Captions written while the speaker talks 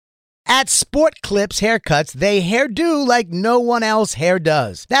At Sport Clips Haircuts, they hairdo like no one else hair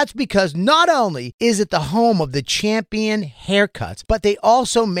does. That's because not only is it the home of the champion haircuts, but they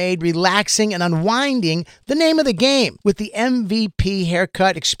also made relaxing and unwinding the name of the game. With the MVP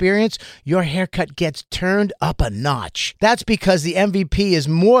haircut experience, your haircut gets turned up a notch. That's because the MVP is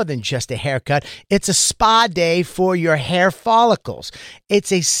more than just a haircut. It's a spa day for your hair follicles.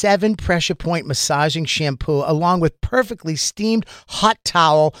 It's a 7 pressure point massaging shampoo along with perfectly steamed hot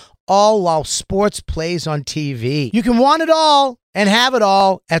towel, all while sports plays on TV. You can want it all and have it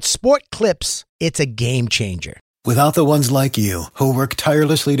all at Sport Clips. It's a game changer. Without the ones like you, who work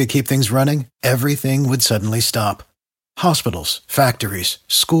tirelessly to keep things running, everything would suddenly stop. Hospitals, factories,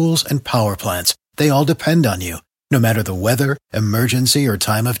 schools, and power plants, they all depend on you. No matter the weather, emergency, or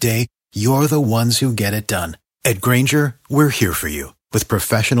time of day, you're the ones who get it done. At Grainger, we're here for you with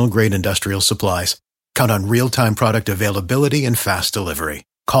professional-grade industrial supplies. Count on real-time product availability and fast delivery.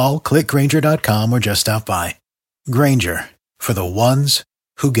 Call, click Grainger.com, or just stop by. Grainger, for the ones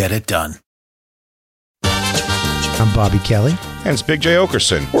who get it done. I'm Bobby Kelly. And it's Big J.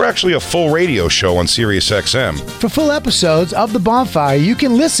 Okerson. We're actually a full radio show on Sirius XM. For full episodes of The Bonfire, you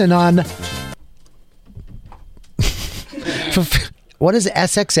can listen on... What is it,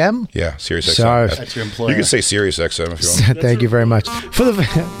 SXM? Yeah, Sirius XM. Sorry. That's your employer. You can say Sirius XM if you want. Thank you very much.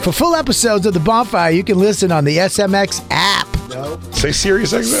 For full episodes of The Bonfire, you can listen on the SMX app. Say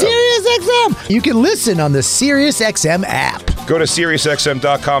Sirius XM. Sirius XM. You can listen on the Sirius XM app. Go to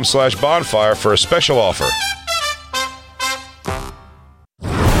SiriusXM.com/bonfire for a special offer.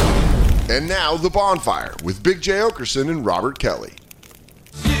 And now, The Bonfire with Big J. Okerson and Robert Kelly.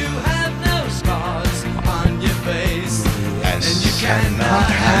 You have no scars on your face, and you cannot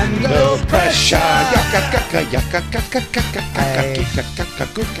handle pressure.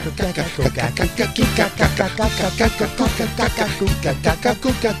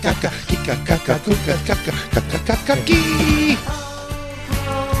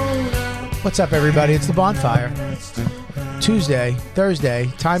 What's up, everybody? It's The Bonfire. Tuesday, Thursday,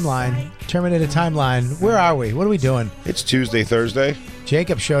 timeline, Terminator timeline. Where are we? What are we doing? It's Tuesday, Thursday.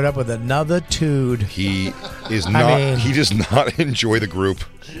 Jacob showed up with another tude. He is not. He does not enjoy the group.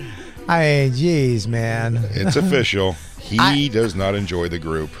 I mean, geez, man. It's official. He does not enjoy the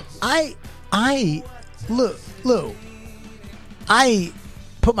group. Lou, I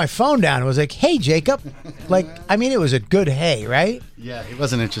put my phone down and was like, hey, Jacob. Like, I mean, it was a good hey, right? Yeah, he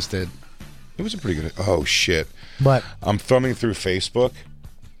wasn't interested. It was a pretty good. Oh shit! But I'm thumbing through Facebook,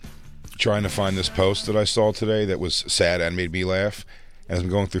 trying to find this post that I saw today that was sad and made me laugh. As I'm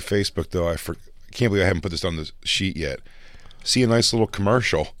going through Facebook, though, I can't believe I haven't put this on the sheet yet. See a nice little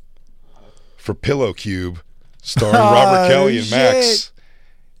commercial for Pillow Cube, starring Robert Kelly and Max.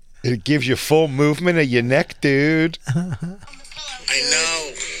 It gives you full movement of your neck, dude. I know. I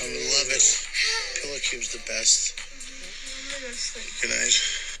love it. Pillow Cube's the best. Good night.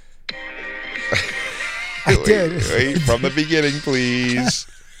 I did. Wait, from the beginning, please.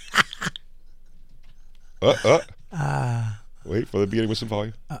 Wait for the beginning with some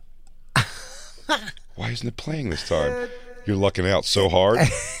volume. Why isn't it playing this time? You're lucking out so hard.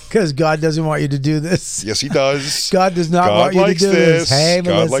 Because God doesn't want you to do this. Yes, he does. God does not want you to do this. Hey,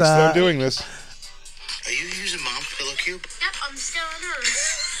 God Melissa. likes them doing this. Are you using Mom's Pillow Cube? Yep, I'm still on hers.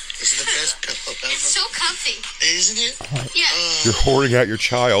 This is the best pillow ever. It's so comfy. Isn't it? Yeah. You're hoarding out your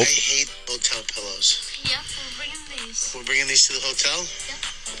child. I hate hotel pillows. Yep, we're bringing these. We're bringing these to the hotel? Yep.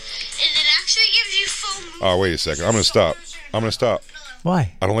 And it actually gives you full movement. Oh, wait a second. I'm going to stop.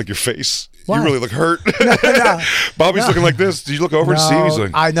 Why? I don't like your face. Why? You really look hurt. No. Bobby's looking like this. Did you look over and see? He's like,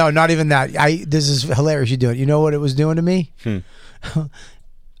 I know, not even that. This is hilarious you do it. You know what it was doing to me?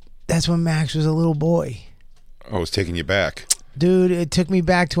 That's when Max was a little boy. oh, it's taking you back. Dude, it took me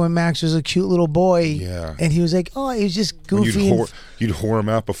back to when Max was a cute little boy. Yeah. And he was like, oh, he was just goofy. You'd whore him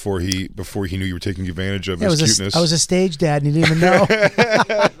out before he knew you were taking advantage of his cuteness. I was a stage dad and he didn't even know.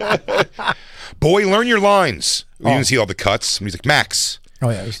 Boy, learn your lines. You didn't see all the cuts. And he's like, Max,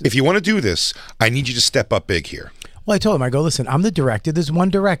 if you want to do this, I need you to step up big here. Well, I told him, I go, listen, I'm the director. There's one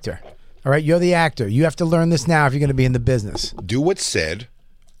director. All right, you're the actor. You have to learn this now if you're going to be in the business. Do what's said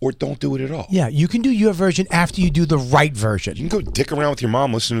or don't do it at all. Yeah, you can do your version after you do the right version. You can go dick around with your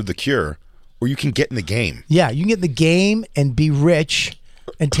mom listening to The Cure, or you can get in the game. Yeah, you can get in the game and be rich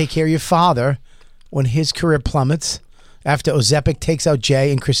and take care of your father when his career plummets after Ozempic takes out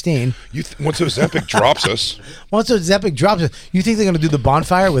Jay and Christine. Once Ozempic drops us. Once Ozempic drops us, you think they're going to do the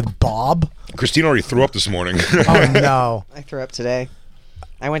bonfire with Bob? Christine already threw up this morning. Oh, no. I threw up today.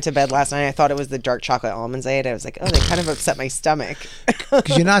 I went to bed last night. I thought it was the dark chocolate almonds I ate. I was like, oh, they kind of upset my stomach.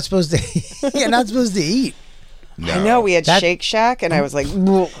 Because you're not supposed to eat. No. I know we had That- Shake Shack, and I was like,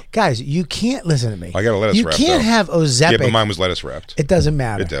 Guys, you can't listen to me. I got a lettuce You wrap, can't though. have Ozepic. Yeah, but mine was lettuce wrapped. It doesn't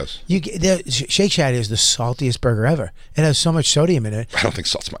matter. It does. Shake Shack is the saltiest burger ever. It has so much sodium in it. I don't think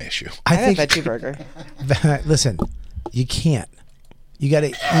salt's my issue. I I had a think. veggie burger. Listen, you can't. You got to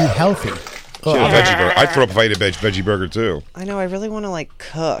eat healthy. She had a veggie burger. I'd throw up if I ate a veggie burger too. I know. I really want to like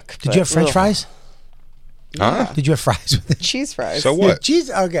cook. Did you have French fries? Huh? Did you have fries with it? Cheese fries. So what? Cheese.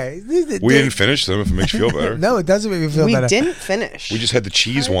 Okay. We didn't finish them. If it makes you feel better. No, it doesn't make me feel We better. didn't finish. We just had the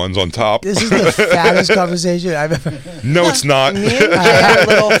cheese ones on top. This is the fattest conversation I've ever. No, it's not. Me and Jay are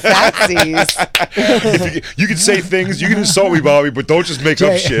little fatsies. You can say things. You can insult me, Bobby, but don't just make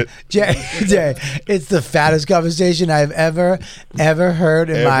up shit. Jay, it's the fattest conversation I've ever heard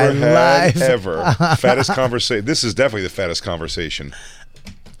in my Ever had, life. ever. Fattest conversation. This is definitely the fattest conversation.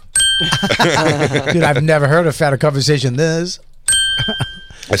 Dude, I've never heard a fatter conversation than this.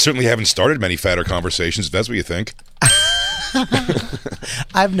 I certainly haven't started many fatter conversations, if that's what you think.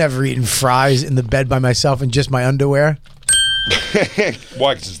 I've never eaten fries in the bed by myself in just my underwear.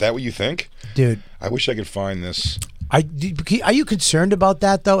 Why? 'Cause is that what you think? Dude, I wish I could find this. are you concerned about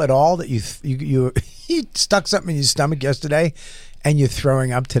that though at all? That you you stuck something in your stomach yesterday, and you're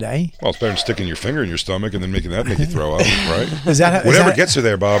throwing up today? Well, it's better than sticking your finger in your stomach and then making that make you throw up, right? Is that Whatever gets her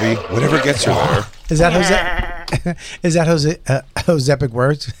there, Bobby. Whatever gets her there. Is that Jose? Is that Josepic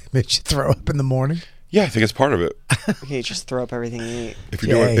words? Makes you throw up in the morning. Yeah, I think it's part of it. You just throw up everything you eat. If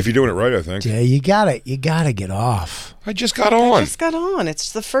you're doing it right, I think. Jay, you gotta get off. I just got on. Just got on.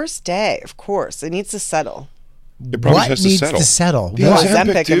 It's the first day, of course. It needs to settle. It probably What has needs to settle. The The What? Ozempic,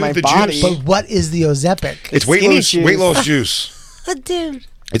 Ozempic in dude, my the body. juice. But what is the Ozepic? It's weight skinny loss. juice. Weight loss juice. Dude.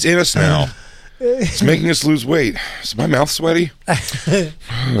 It's in us now. It's making us lose weight. Is my mouth sweaty?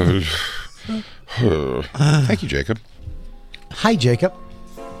 Thank you, Jacob. Hi, Jacob.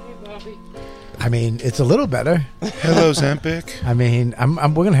 I mean, it's a little better. Hello, Zempic. I mean,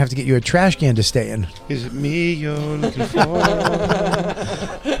 we're gonna have to get you a trash can to stay in. Is it me you're looking for?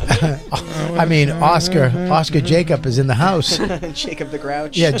 I mean, Oscar Jacob is in the house. Jacob the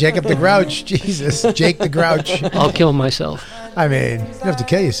Grouch. Yeah, Jacob the Grouch. Jesus, Jake the Grouch. I'll kill myself. I mean, you don't have to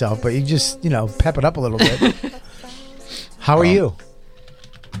kill yourself, but you just, pep it up a little bit. How are you?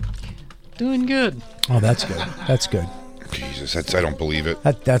 Doing good. Oh, that's good. That's good. Jesus, I don't believe it.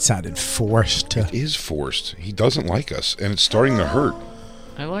 That sounded forced. It is forced. He doesn't like us, and it's starting to hurt.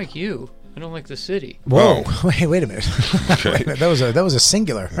 I like you. I don't like the city. Whoa! Oh. Wait a minute. Okay. Wait a minute. That was a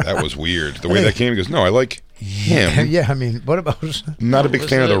singular. That was weird. The way that came, he goes, "No, I like him." Yeah, I mean, what about? Not a big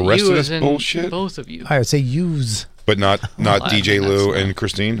fan of the rest you of as this in bullshit. Both of you. I would say use. But not DJ that's Lou not- and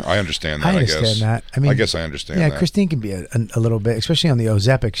Christine. I understand that. I understand guess. that. I mean, I guess I understand Yeah, that. Christine can be a little bit, especially on the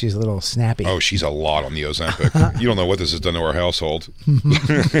Ozepic. She's a little snappy. Oh, she's a lot on the Ozempic. You don't know what this has done to our household in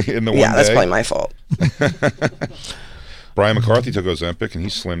the one Yeah, that's day. probably my fault. Brian McCarthy took Ozempic, and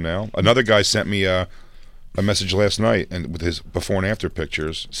he's slim now. Another guy sent me a message last night, and with his before and after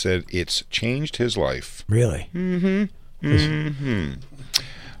pictures, said it's changed his life. Really?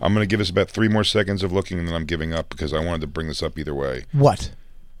 I'm going to give us about 3 more seconds of looking, and then I'm giving up because I wanted to bring this up either way. What?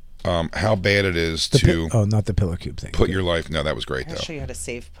 How bad it is The to not the pillow cube thing. put your life. No, that was great I'll though. show you how to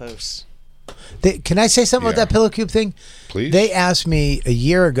save posts. Can I say something about Yeah. that pillow cube thing? Please. They asked me a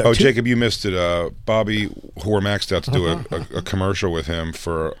year ago. Oh, Jacob, you missed it. Bobby Hormaxed out to do a commercial with him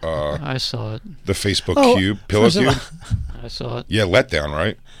for I saw it. the Facebook Oh, Cube, Pillow first of Cube. all- I saw it. Yeah, letdown,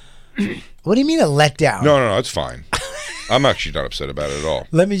 right? What do you mean a letdown? No, it's fine. I'm actually not upset about it at all.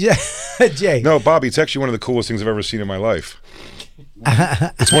 Let me just, Jay. No, Bobby, it's actually one of the coolest things I've ever seen in my life.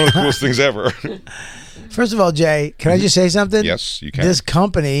 It's one of the coolest things ever. First of all, Jay, can I just say something? Yes, you can. This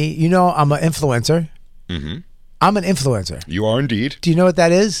company, I'm an influencer. Mm-hmm. I'm an influencer. You are indeed. Do you know what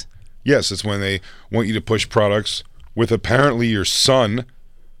that is? Yes, it's when they want you to push products with apparently your son,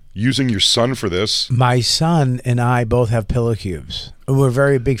 using your son for this. My son and I both have pillow cubes. And we're a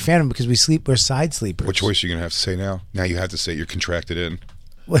very big fan of them because we're side sleepers. What choice are you going to have to say now? Now you have to say you're contracted in.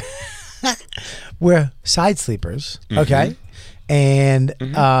 We're side sleepers, okay? And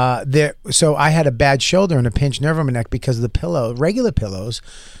so I had a bad shoulder and a pinched nerve on my neck because of the pillow. Regular pillows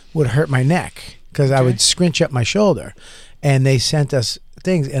would hurt my neck because I would scrunch up my shoulder. And they sent us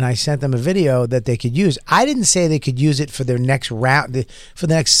things, and I sent them a video that they could use. I didn't say they could use it for their next round, for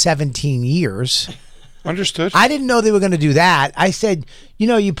the next 17 years. Understood. I didn't know they were going to do that. I said,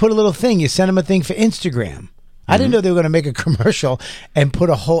 you put a little thing, you send them a thing for Instagram. I didn't know they were going to make a commercial and put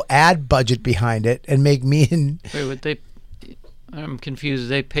a whole ad budget behind it and make me and Wait, I'm confused.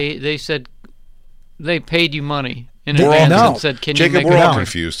 They said they paid you money in We're all- advance No. and said, "Can Jacob, you make we're a all no.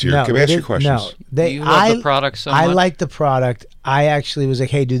 confused here. No, Can we they ask you didn't- questions? No, You love the product so I much? like the product. I actually was like,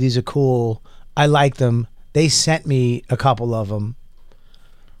 hey, dude, these are cool. I like them. They sent me a couple of them.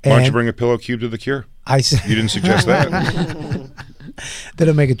 Why don't you bring a pillow cube to the Cure? You didn't suggest that. Then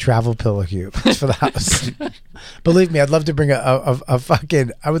I'll make a travel pillow cube for the house. Believe me, I'd love to bring a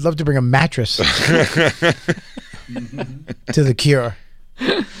fucking. I would love to bring a mattress to the Cure.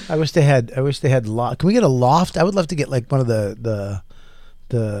 I wish they had. Can we get a loft? I would love to get like one of the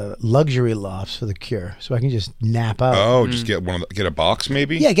luxury lofts for the Cure, so I can just nap out. Oh, just get get a box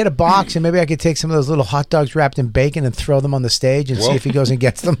maybe. Yeah, get a box, and maybe I could take some of those little hot dogs wrapped in bacon and throw them on the stage and see if he goes and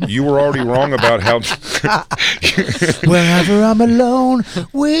gets them. You were already wrong about how. Whenever I'm alone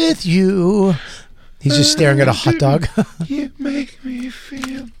with you, he's just staring at a hot dog. You make me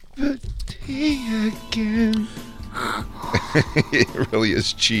feel pretty again. It really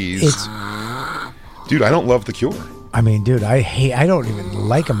is cheese. Dude, I don't love the Cure. I mean, dude, I don't even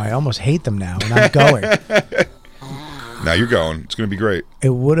like them. I almost hate them now, and I'm going. Now you're going. It's going to be great. It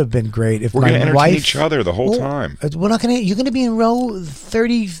would have been great if we're my going to entertain wife, each other the whole time. We're not going to. You're going to be in row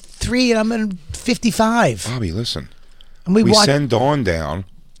 33, and I'm in 55. Bobby, listen. And we send Dawn down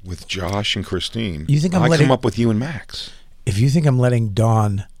with Josh and Christine. You think I come up with you and Max. If you think I'm letting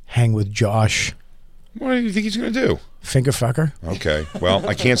Dawn hang with Josh, what do you think he's going to do? Finger fucker. Okay. Well,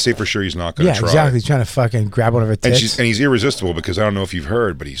 I can't say for sure he's not going to try. Yeah, exactly. He's trying to fucking grab one of her tits. And he's irresistible because I don't know if you've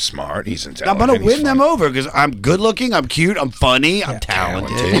heard, but he's smart. He's intelligent. I'm going to win them over because I'm good looking, I'm cute, I'm funny, I'm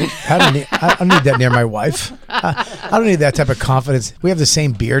talented. I don't need that near my wife. I don't need that type of confidence. We have the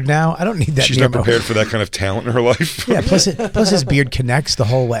same beard now. I don't need that. She's not prepared for that kind of talent in her life. Yeah. Plus his beard connects the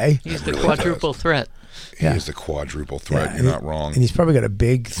whole way. He's the quadruple threat. He is the quadruple threat. You're not wrong. And he's probably got a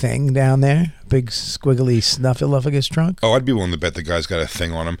big thing down there, big squiggly snuffleupagus trunk. Oh, I'd be willing to bet the guy's got a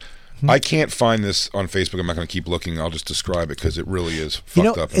thing on him. I can't find this on Facebook. I'm not going to keep looking. I'll just describe it because it really is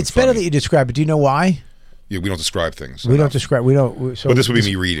fucked up. It's better that you describe it. Do you know why? Yeah, we don't describe things. We don't describe. We don't. So but this would be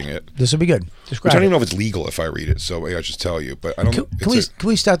me reading it. This would be good. Describe. Which I don't even know if it's legal if I read it. So I just tell you. But I don't. Can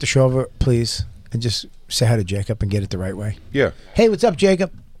we start the show over, please, and just say hi to Jacob and get it the right way? Yeah. Hey, what's up,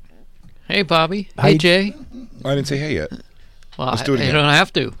 Jacob? Hey, Bobby. Hey, Jay. I didn't say hey yet. Well, let's do it again. I don't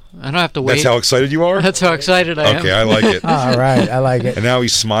have to. I don't have to wait. That's how excited you are? That's how excited I am. Okay, I like it. All right, I like it. And now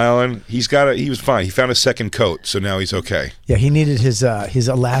he's smiling. He was fine. He found a second coat, so now he's okay. Yeah, he needed his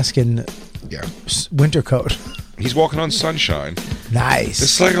Alaskan winter coat. He's walking on sunshine. Nice.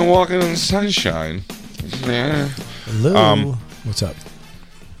 It's like I'm walking on sunshine. Yeah. Hello. What's up?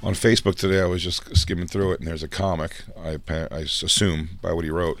 On Facebook today, I was just skimming through it, and there's a comic, I assume, by what he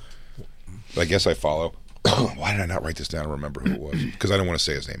wrote. But I guess I follow. Why did I not write this down and remember who it was? Because I don't want to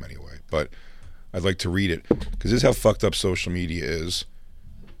say his name anyway. But I'd like to read it. Because this is how fucked up social media is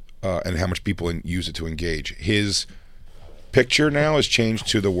and how much people use it to engage. His picture now has changed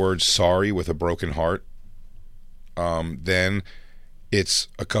to the word sorry with a broken heart. Then it's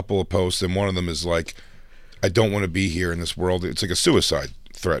a couple of posts, and one of them is like, I don't want to be here in this world. It's like a suicide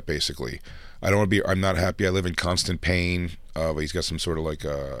threat, basically. I'm not happy. I live in constant pain. But he's got some sort of like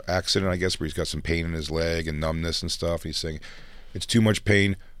accident, I guess, where he's got some pain in his leg and numbness and stuff. He's saying it's too much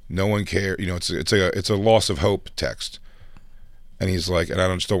pain. No one cares. You know, it's a loss of hope text. And he's like, and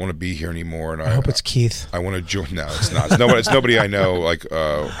I just don't want to be here anymore. And I hope it's Keith. I want to join. No, it's not. It's nobody I know like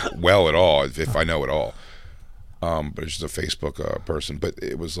well at all, if I know at all. But it's just a Facebook person. But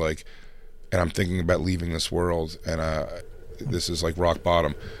it was like, and I'm thinking about leaving this world, and this is like rock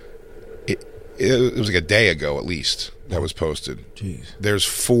bottom. It was like a day ago at least that was posted. Jeez. There's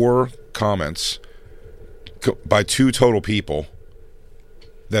 4 comments by 2 total people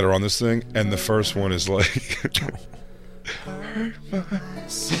that are on this thing, and the first one is like,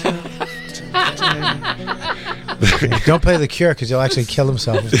 don't play The Cure because he'll actually kill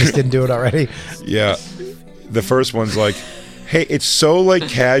himself if he just didn't do it already. Yeah. The first one's like, hey, it's so like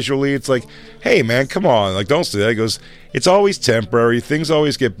casually, it's like, hey man, come on, like don't say that. He goes, it's always temporary, things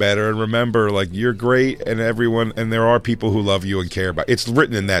always get better, and remember, like, you're great, and there are people who love you and care about. It's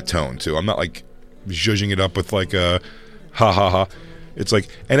written in that tone too. I'm not like zhuzhing it up with like a ha ha ha. It's like,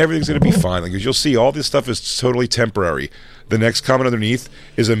 and everything's gonna be fine. Like, you'll see, all this stuff is totally temporary. The next comment underneath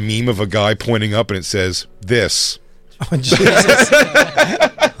is a meme of a guy pointing up, and it says this. Oh Jesus!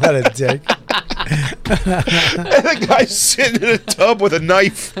 What a dick. And the guy's sitting in a tub with a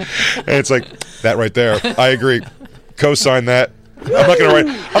knife, and it's like, that right there, I agree, co-sign that. I'm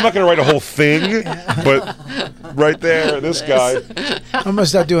not gonna write a whole thing, but right there, this guy. I'm gonna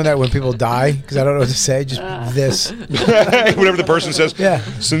start doing that when people die because I don't know what to say. Just this. Whatever the person says. Yeah.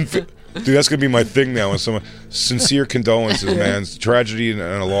 Dude, that's gonna be my thing now. When someone, sincere condolences, man. It's a tragedy and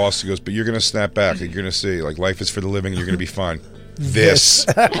a loss. He goes, but you're gonna snap back. You're gonna see, like, life is for the living. And you're gonna be fine. This.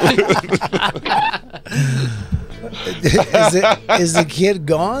 Is the kid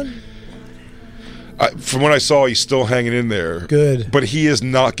gone? From what I saw, he's still hanging in there. Good. But he is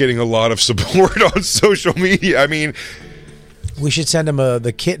not getting a lot of support on social media. I mean, We should send him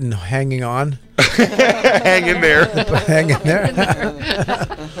the kitten hanging on. hang in there. Hang in there.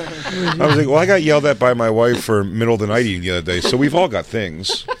 I was like, well, I got yelled at by my wife for middle of the night eating the other day, so we've all got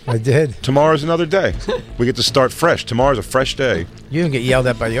things. I did. Tomorrow's another day. We get to start fresh. Tomorrow's a fresh day. You didn't get yelled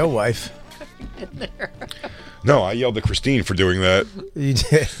at by your wife. No, I yelled at Christine for doing that. You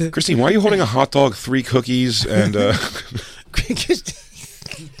did. Christine, why are you holding a hot dog, 3 cookies, and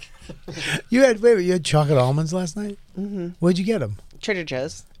You had chocolate almonds last night? Mm-hmm. Where'd you get them? Trader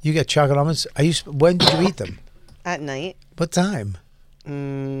Joe's. You got chocolate almonds? When did you eat them? At night. What time?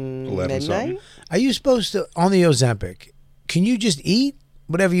 11 midnight? something? Are you supposed to, on the Ozempic, can you just eat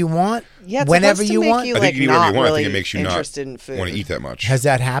whatever you want? Yeah, it's whenever supposed to you make want? you, I think you can eat not whatever you want. I really think it makes you not interested in food. want to eat that much. Has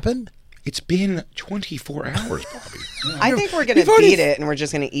that happened? It's been 24 hours, Bobby. I think we're gonna beat it, and we're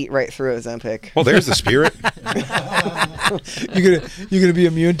just gonna eat right through Ozempic. Well, there's the spirit. You're gonna be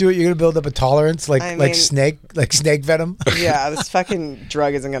immune to it. You're gonna build up a tolerance, like I mean- snake venom. Yeah, this fucking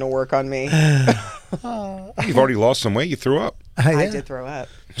drug isn't gonna work on me. You've already lost some weight. You threw up. I did throw up.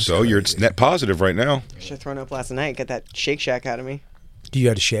 So you're net positive right now. Should have thrown up last night. Get that Shake Shack out of me. Do you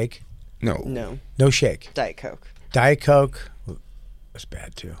have a shake? No. No shake. Diet Coke. Diet Coke. That's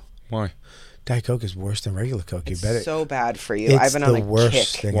bad too. Why? Diet Coke is worse than regular Coke. It's you bet it. so bad for you. It's I've been on the a worst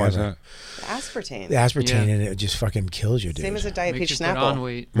kick. thing Why is ever. that? Aspartame. The aspartame in it just fucking kills you, dude. Same as a Diet Makes Peach you put on Snapple.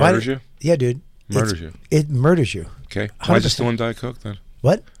 weight. Murders you? Yeah, dude. Murders you. It murders you. Okay. Why is it 100%. still in Diet Coke then?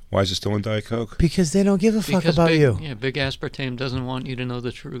 What? Why is it still in Diet Coke? Because they don't give a fuck Because about big, you. Yeah, big aspartame doesn't want you to know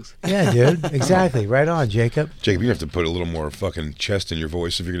the truth. Yeah, dude. Exactly. Right on, Jacob. Jacob, you have to put a little more fucking chest in your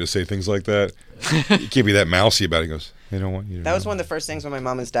voice if you're going to say things like that. You can't be that mousy about it. He goes, they don't want you to That know. was one of the first things when my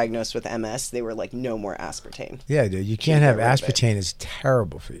mom was diagnosed with MS. They were like, no more aspartame. Yeah, dude. You can't have get rid of it. aspartame. It's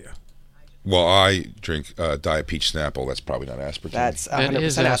terrible for you. Well, I drink Diet Peach Snapple. That's probably not aspartame. That's That 100%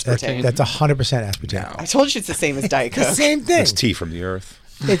 is aspartame. That's 100% aspartame. I told you it's the same as Diet The Coke. same thing. It's tea from the earth.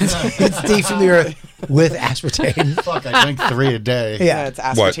 It's tea from the earth with aspartame. Fuck, I drink 3 a day. Yeah. it's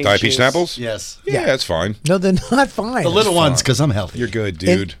aspartame What, Diet Peach juice. Snapples? Yes. Yeah, that's fine. No, they're not fine. The little ones, because I'm healthy. You're good,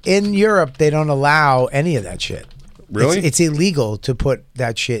 dude. In Europe, they don't allow any of that shit. Really? It's illegal to put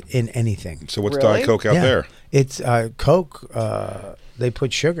that shit in anything. So what's Really? Diet Coke out Yeah. there? It's Coke. They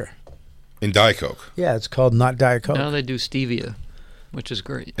put sugar. In Diet Coke. Yeah, it's called not Diet Coke. Now they do stevia, which is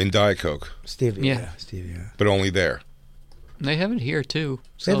great. In Diet Coke. Stevia. Yeah. Yeah, stevia. But only there. And they have it here too.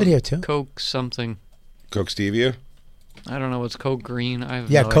 They have it here, too. Coke something. Coke Stevia? I don't know what's Coke Green. I have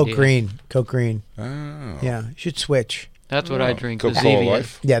Yeah, no Coke idea. Green. Coke Green. Oh. Yeah, you should switch. That's what I drink. Coca the Cola Zevia.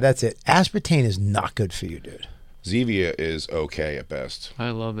 Life? Yeah, that's it. Aspartame is not good for you, dude. Zevia is okay at best. I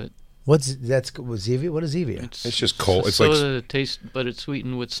love it. What's Zevia? What is Zevia? It's just cold. a It's like soda that tastes, but it's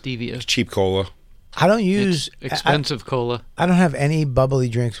sweetened with stevia. cheap cola. I don't use It's expensive cola. I don't have any bubbly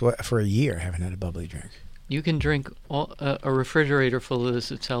drinks for a year. I haven't had a bubbly drink. You can drink a refrigerator full of this.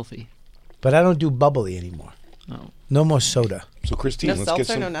 It's healthy. But I don't do bubbly anymore. Oh. No more soda. So Christine, No let's seltzer, get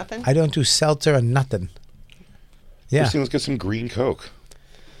some. no nothing? I don't do seltzer or nothing. Yeah. Christine, let's get some green Coke.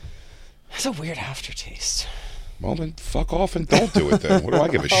 It's a weird aftertaste. Well, then fuck off and don't do it then. What do I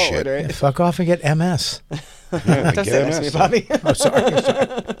give a Oh, shit? right. Fuck off and get MS. Yeah, Don't get say that to me, MS. Bobby. Oh, sorry.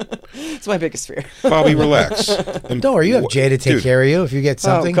 It's my biggest fear. Bobby, relax. And Don't worry, you have Jay to take dude, care of you if you get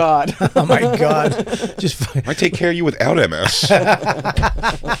something. Oh, God. Oh my God. Just I take care of you without MS.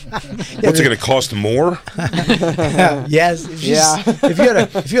 What's it going to cost more? yes.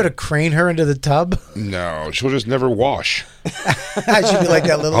 If you had to crane her into the tub, No, she'll just never wash. she'd be like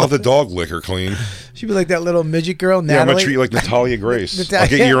that I'll little. have the dog lick her clean. She'd be like that little midget girl, Yeah, I'm Natalie. going to treat you like Natalia Grace. Natalia. I'll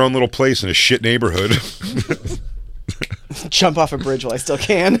get you your own little place in a shit neighborhood. Jump off a bridge while I still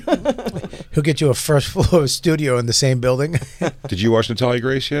can. He'll get you a first floor studio in the same building. Did you watch Natalia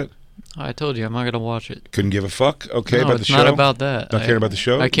Grace yet? I told you I'm not gonna watch it. Couldn't give a fuck? Okay, No, about the it's show? not about that. Not caring about the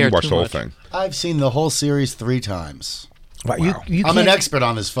show? I care You watched too the whole much. thing. I've seen the whole series 3 times. Wow. Wow. You I'm an can't- expert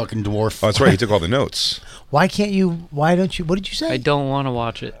on this fucking dwarf. Oh, that's right. He took all the notes. Why can't you? Why don't you? What did you say? I don't want to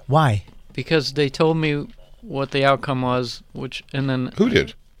watch it Why? because they told me what the outcome was, and then Who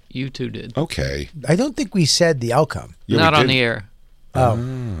did? you two did. Okay. I don't think we said the outcome. Yeah, we Not on did. the air. Oh.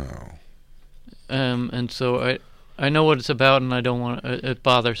 And so I know what it's about, and I don't want it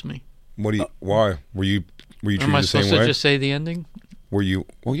bothers me. What do you? Why were you treated Am I the same supposed to way? just say the ending? Were you?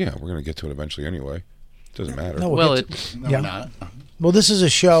 Well, yeah, we're gonna get to it eventually anyway. Doesn't matter. No, Well, get it No, Yeah. we're not. Well, this is a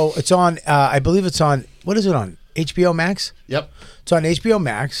show. It's on. I believe it's on. What is it on? HBO Max. Yep. It's on HBO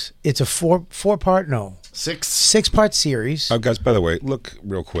Max. It's a six part series. Guys, by the way, look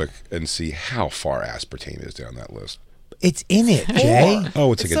real quick and see how far aspartame is down that list. It's in it, Jay.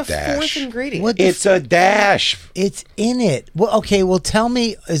 Oh, it's like It's a the dash. fourth ingredient. What the It's a dash. It's in it. Well, okay. Well, tell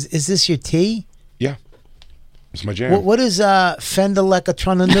me, is this your tea? Yeah. It's my jam. What is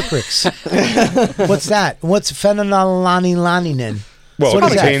phenylekatroninicrix? What's that? What's phenylalanine? Well, What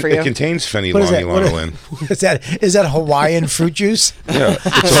is that it contains What is that? phenylalanine. What is that? Is that Hawaiian fruit juice? Yeah.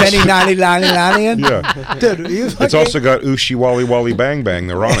 Phenylalanine? Yeah. Dude, It's also got Ushi Wally Wally Bang Bang,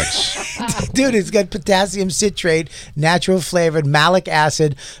 the Ronix. Dude, it's got potassium citrate, natural flavored malic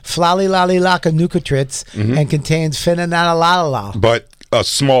acid, flalilalilacanucleatrits, and contains phenylalanine. But a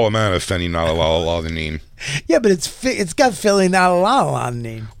small amount of phenylalanine. Yeah, but it's got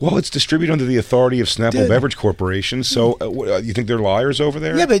phenylalanine. Well, it's distributed under the authority of Snapple Dude. Beverage Corporation. So, you think they're liars over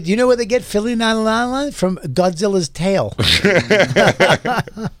there? Yeah, but you know where they get phenylalanine? From Godzilla's tail.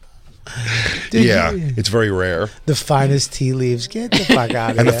 Dude, yeah, it's very rare. The finest tea leaves. Get the fuck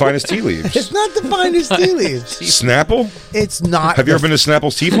out of here. And the finest tea leaves. It's not the finest tea leaves. Snapple? It's not. Have you ever been to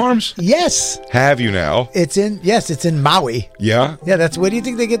Snapple's Tea Farms? Yes. Have you now? It's in Maui. Yeah? Yeah, that's where do you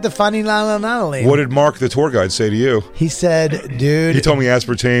think they get the phenylalanine? What did Mark, the tour guide, say to you? He said, dude. He told me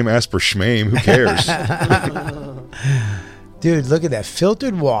aspartame, asparshmame. Who cares? Dude, look at that.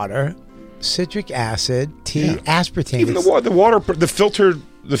 Filtered water, citric acid, tea, aspartame. Even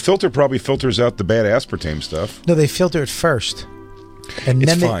the filter probably filters out the bad aspartame stuff. No, they filter it first. And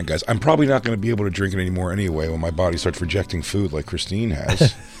It's then fine, guys. I'm probably not going to be able to drink it anymore anyway when my body starts rejecting food like Christine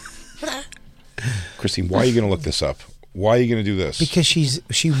has. Christine, why are you going to look this up? Why are you going to do this? Because she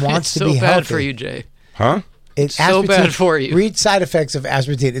wants It's to be so healthy. bad for you, Jay. Huh? It's so aspartame. bad for you. Read side effects of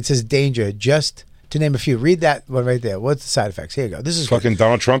aspartame. It says danger, just to name a few. Read that one right there. What's the side effects? Here you go. This is Fucking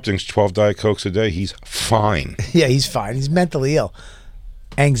Donald Trump drinks 12 Diet Cokes a day. He's fine. Yeah, he's fine. He's mentally ill.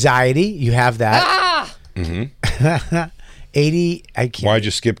 Anxiety, you have that. Mm-hmm. 80, I can't. Why'd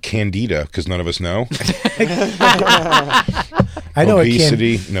you skip Candida? Because none of us know. I know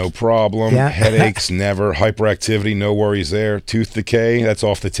Obesity, no problem. Yeah. Headaches, never. Hyperactivity, no worries there. Tooth decay, that's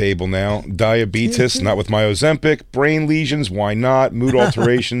off the table now. Diabetes, not with my Ozempic. Brain lesions, why not? Mood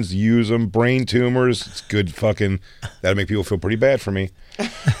alterations, use them. Brain tumors, it's good fucking. That'll make people feel pretty bad for me.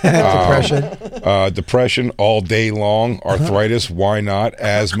 Depression. Depression all day long. Arthritis, why not?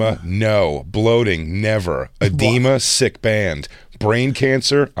 Asthma, no. Bloating, never. Edema, sick band. Brain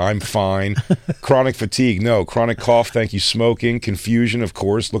cancer, I'm fine. Chronic fatigue, no. Chronic cough, thank you. Smoking, confusion, of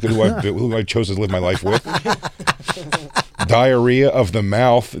course. Look at who I chose to live my life with. Diarrhea of the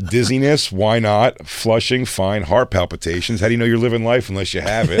mouth, dizziness, why not? Flushing, fine. Heart palpitations, how do you know you're living life unless you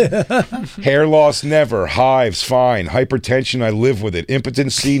have it? Hair loss, never. Hives, fine. Hypertension, I live with it.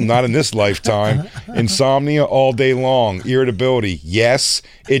 Impotency, not in this lifetime. Insomnia all day long. Irritability, yes.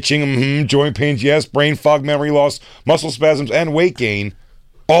 Itching, joint pains, yes. Brain fog, memory loss, muscle spasms, and weight gain.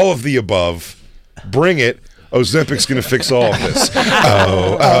 All of the above. Bring it. Ozempic's going to fix all of this.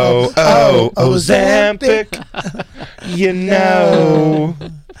 Ozempic. You know.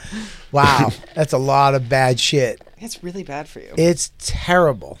 Wow, that's a lot of bad shit. It's really bad for you. It's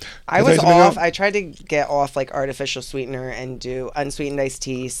terrible. I was off. I tried to get off like artificial sweetener and do unsweetened iced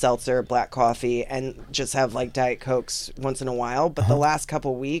tea, seltzer, black coffee, and just have like Diet Cokes once in a while. But the last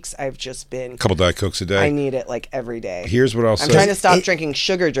couple weeks, I've just been. Couple Diet Cokes a day. I need it like every day. Here's what I'll say. I'm trying to stop drinking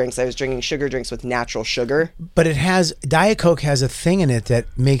sugar drinks. I was drinking sugar drinks with natural sugar. But it has Diet Coke has a thing in it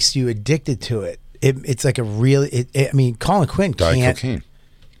that makes you addicted to it. It's like a really. I mean, Colin Quinn Diet can't. cocaine.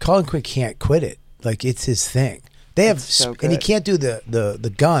 Colin Quinn can't quit it. Like it's his thing. They have, so and he good. can't do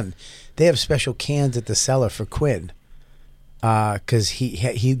the gun. They have special cans at the cellar for Quinn, because he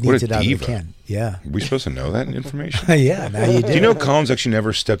needs it out of the can. Yeah. Are we supposed to know that information? Yeah, now you do. Do you know Colin's actually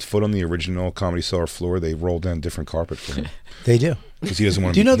never stepped foot on the original Comedy Cellar floor? They rolled down different carpet for him. They do. Because he doesn't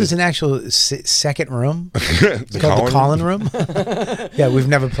want Do to you know there's an actual second room? It's the called the Colin room. Yeah, we've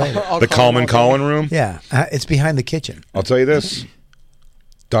never played it. The Colin room? Yeah, it's behind the kitchen. I'll tell you this.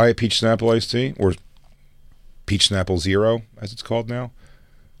 Diet Peach Snapple Iced Tea, or Peach Snapple Zero, as it's called now,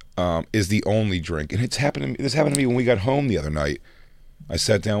 is the only drink. And this happened to me when we got home the other night. I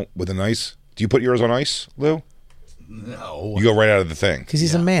sat down with an ice. Do you put yours on ice, Lou? No. You go right out of the thing. Because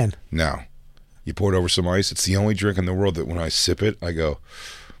he's a man. No. You pour it over some ice. It's the only drink in the world that when I sip it, I go,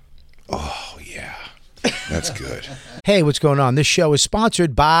 oh, yeah, that's good. Hey, what's going on? This show is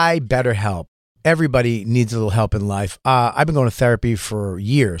sponsored by BetterHelp. Everybody needs a little help in life. I've been going to therapy for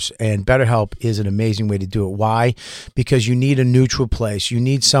years, and BetterHelp is an amazing way to do it. Why? Because you need a neutral place. You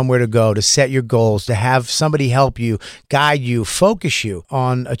need somewhere to go to set your goals, to have somebody help you, guide you, focus you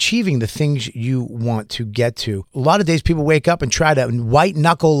on achieving the things you want to get to. A lot of days people wake up and try to white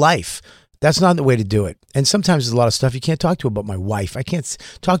knuckle life. That's not the way to do it. And sometimes there's a lot of stuff you can't talk to about my wife. I can't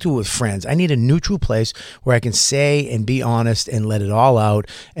talk to her with friends. I need a neutral place where I can say and be honest and let it all out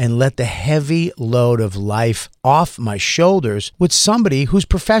and let the heavy load of life off my shoulders with somebody who's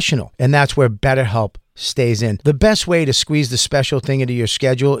professional. And that's where BetterHelp stays in. The best way to squeeze the special thing into your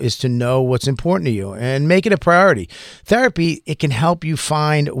schedule is to know what's important to you and make it a priority. Therapy, it can help you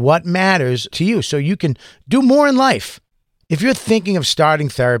find what matters to you so you can do more in life. If you're thinking of starting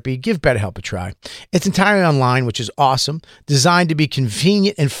therapy, give BetterHelp a try. It's entirely online, which is awesome, designed to be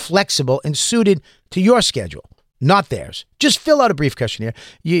convenient and flexible and suited to your schedule, not theirs. Just fill out a brief questionnaire.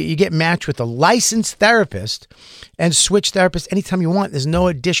 You get matched with a licensed therapist and switch therapists anytime you want. There's no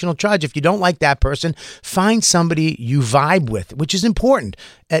additional charge. If you don't like that person, find somebody you vibe with, which is important,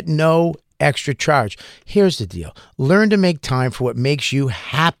 at no extra charge. Here's the deal. Learn to make time for what makes you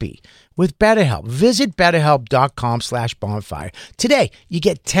happy with BetterHelp. Visit BetterHelp.com/bonfire. Today, you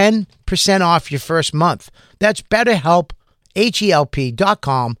get 10% off your first month. That's BetterHelp,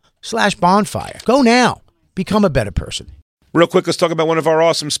 HELP.com/bonfire. Go now. Become a better person. Real quick, let's talk about one of our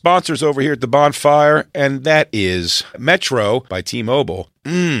awesome sponsors over here at the Bonfire, and that is Metro by T-Mobile.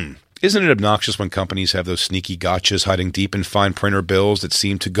 Isn't it obnoxious when companies have those sneaky gotchas hiding deep in fine printer bills that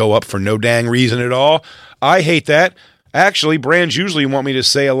seem to go up for no dang reason at all? I hate that. Actually, brands usually want me to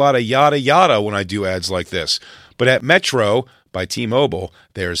say a lot of yada yada when I do ads like this. But at Metro by T-Mobile,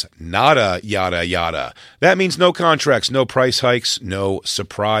 there's nada yada yada. That means no contracts, no price hikes, no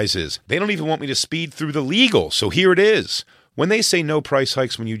surprises. They don't even want me to speed through the legal, so here it is. When they say no price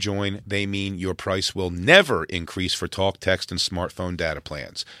hikes when you join, they mean your price will never increase for talk, text, and smartphone data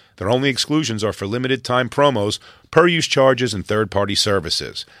plans. Their only exclusions are for limited time promos, per-use charges, and third-party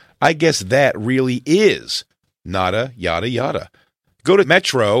services. I guess that really is nada yada yada. Go to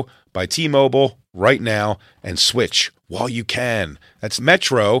Metro by T-Mobile right now and switch while you can. That's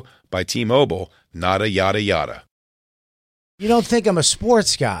Metro by T-Mobile, nada yada yada. You don't think I'm a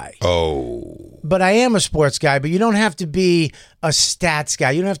sports guy. Oh. But I am a sports guy, but you don't have to be a stats guy.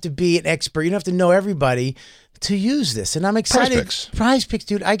 You don't have to be an expert. You don't have to know everybody to use this. And I'm excited. Prize Picks,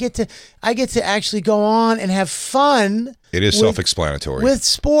 dude. I get to actually go on and have fun. It is self-explanatory. With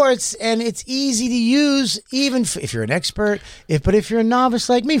sports, and it's easy to use, even if you're an expert. But if you're a novice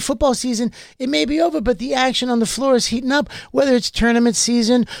like me, football season, it may be over, but the action on the floor is heating up. Whether it's tournament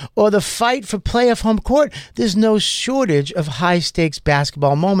season or the fight for playoff home court, there's no shortage of high-stakes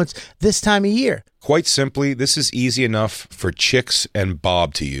basketball moments this time of year. Quite simply, this is easy enough for Chicks and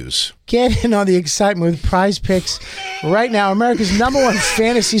Bob to use. Get in on the excitement with Prize Picks right now, America's #1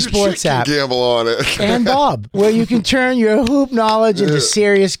 fantasy sports app. Gamble on it. And Bob, where you can turn your hoop knowledge into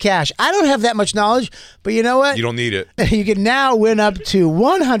serious cash. I don't have that much knowledge, but you know what? You don't need it. You can now win up to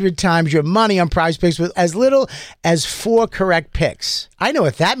 100 times your money on Prize Picks with as little as 4 correct picks. I know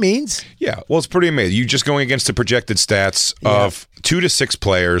what that means. Yeah, well, it's pretty amazing. You're just going against the projected stats of 2 to 6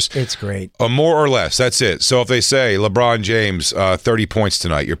 players. It's great. More or less, that's it. So if they say LeBron James, 30 points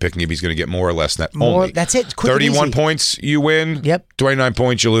tonight, you're picking if he's going to get more or less than that. More, only. that's it. Quick 31 and easy. points, you win. Yep. 29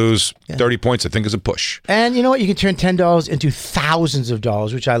 points, you lose. 30 points, I think, is a push. And you know what? You can turn $10 into thousands of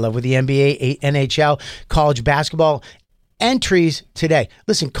dollars, which I love, with the NBA, NHL, college basketball entries today.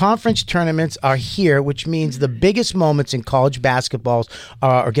 Listen, conference tournaments are here, which means the biggest moments in college basketballs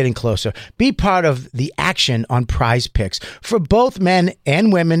are getting closer. Be part of the action on Prize Picks for both men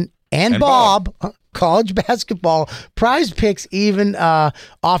and women and Bob. College basketball. Prize Picks even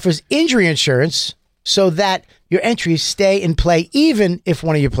offers injury insurance so that your entries stay in play even if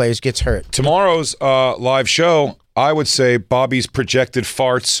one of your players gets hurt. Tomorrow's live show, I would say Bobby's projected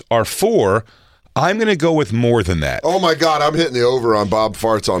farts are 4. I'm going to go with more than that. Oh, my God. I'm hitting the over on Bob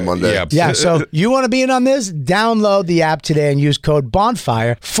Farts on Monday. Yeah, so you want to be in on this? Download the app today and use code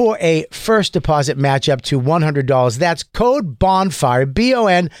BONFIRE for a first deposit match up to $100. That's code BONFIRE,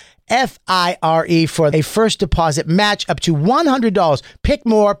 BONFIRE, for a first deposit match up to $100. Pick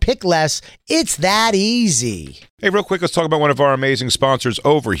more, pick less. It's that easy. Hey, real quick, let's talk about one of our amazing sponsors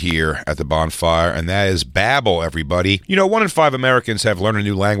over here at the Bonfire, and that is Babbel, everybody. You know, 1 in 5 Americans have learned a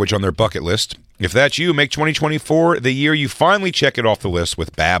new language on their bucket list. If that's you, make 2024 the year you finally check it off the list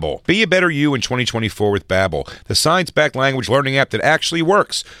with Babbel. Be a better you in 2024 with Babbel, the science-backed language learning app that actually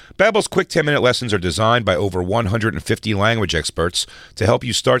works. Babbel's quick 10-minute lessons are designed by over 150 language experts to help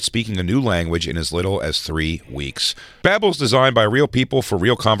you start speaking a new language in as little as 3 weeks. Babbel's designed by real people for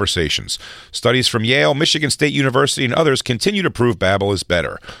real conversations. Studies from Yale, Michigan State University, and others continue to prove Babbel is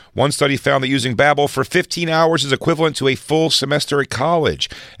better. One study found that using Babbel for 15 hours is equivalent to a full semester at college,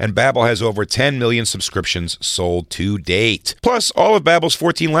 and Babbel has over 10 million subscriptions sold to date. Plus, all of Babbel's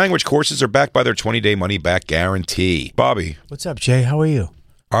 14 language courses are backed by their 20-day money-back guarantee. Bobby. What's up, Jay? How are you?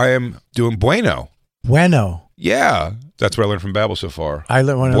 I am doing bueno. Bueno. Yeah, that's what I learned from Babbel so far. I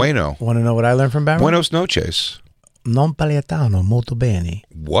learned bueno. Want to know what I learned from Babbel? Buenos noches. Non paletano molto bene.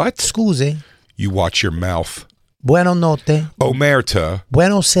 What? Scusi. You watch your mouth. Buono notte. Omerta.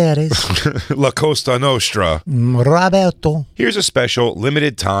 Buenos Aires. La Costa Nostra. Roberto. Here's a special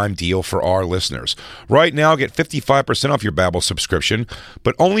limited time deal for our listeners. Right now, get 55% off your Babbel subscription,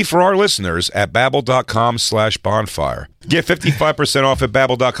 but only for our listeners at Babbel.com/bonfire. Get 55% off at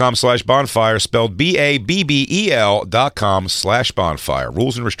Babbel.com/bonfire, spelled BABBEL.com/bonfire.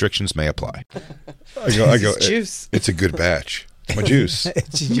 Rules and restrictions may apply. I go. Juice. It's a good batch. My juice.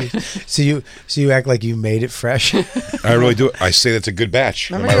 It's juice. So you act like you made it fresh. I really do. I say that's a good batch.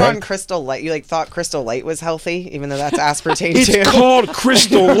 Remember you're on Crystal Light? You thought Crystal Light was healthy, even though that's aspartame It's too. called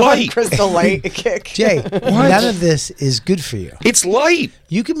Crystal Light. Crystal Light kick. Jay, none of this is good for you. It's light.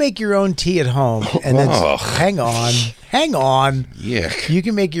 You can make your own tea at home, and then hang on. Yuck. You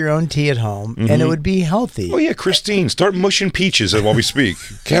can make your own tea at home, and it would be healthy. Oh yeah, Christine, start mushing peaches while we speak.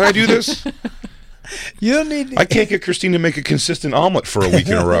 Can I do this? You don't need. I can't get Christine to make a consistent omelet for a week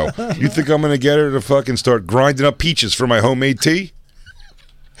in a row. You think I'm going to get her to fucking start grinding up peaches for my homemade tea?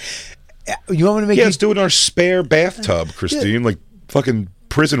 You want me to make? Yeah, let's do it in our spare bathtub, Christine. Like fucking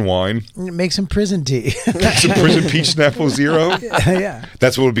prison wine. Make some prison tea. Some prison peach Snapple Zero. Yeah.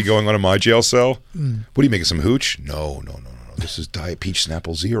 That's what would be going on in my jail cell. What are you making? Some hooch? No. This is Diet Peach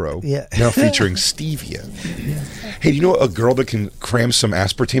Snapple Zero. Yeah. Now featuring stevia. Yeah. Hey, do you know a girl that can cram some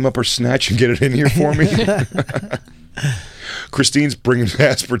aspartame up her snatch and get it in here for me? Christine's bringing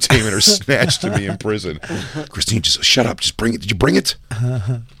aspartame in her snatch to me in prison. Christine, just shut up. Just bring it. Did you bring it?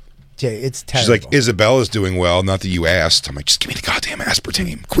 Jay, it's terrible. She's like, Isabella's doing well. Not that you asked. I'm like, just give me the goddamn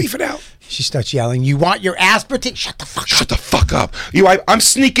aspartame. Queef it out. She starts yelling, "You want your aspartame? Shut the fuck up. Shut the fuck up. I'm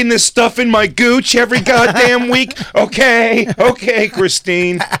sneaking this stuff in my gooch every goddamn week. Okay,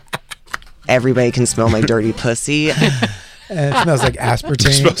 Christine. Everybody can smell my dirty pussy. It smells like aspartame.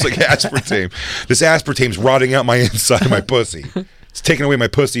 It smells like aspartame. This aspartame's rotting out my inside of my pussy. It's taking away my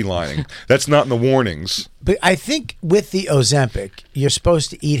pussy lining. That's not in the warnings. But I think with the Ozempic, you're supposed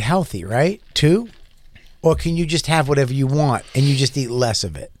to eat healthy, right? Too? Or can you just have whatever you want and you just eat less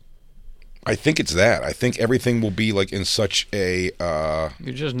of it? I think it's that. I think everything will be like in such a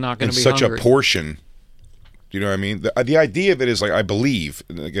you're just not going to be such hungry. a portion. You know what I mean? The idea of it is like, I believe,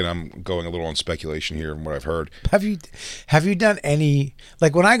 and again, I'm going a little on speculation here and what I've heard. Have you done any,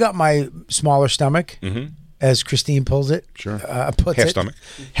 like when I got my smaller stomach, as Christine pulls it, Sure. puts Half it, stomach.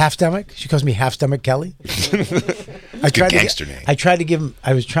 half stomach. She calls me half stomach Kelly. Good gangster name. I tried to give him.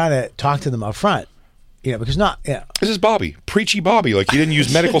 I was trying to talk to them up front, because This is Bobby, preachy Bobby. Like he didn't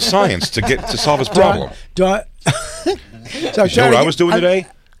use medical science to solve his problem. So You know what I was doing today?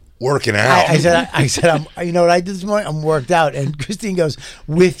 Working out. I said, you know what I did this morning? I'm worked out. And Christine goes,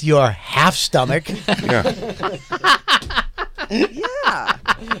 with your half stomach. Yeah. Yeah.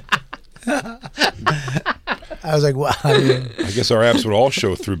 I was like, well, I mean, I guess our abs would all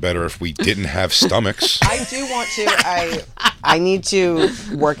show through better if we didn't have stomachs. I do want to. I need to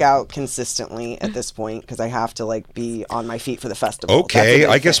work out consistently at this point because I have to like be on my feet for the festival. Okay,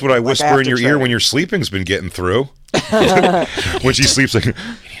 I guess what I whisper have in to your ear train. when you're sleeping's been getting through. When she sleeps, like, you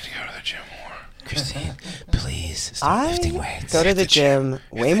need to go to the gym more. Christine, please stop lifting weights. Go to the gym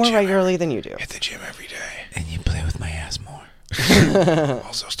way more regularly than you do. Hit the gym every day. And you play with my ass more.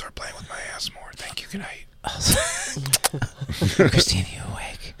 Also start playing with my ass more. Thank you. Good night. Christine, you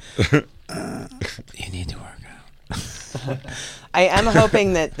awake? You need to work out. I am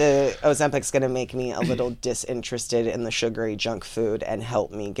hoping that the Ozempic's going to make me a little disinterested in the sugary junk food and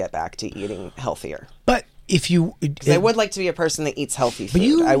help me get back to eating healthier. But if you... I would like to be a person that eats healthy food.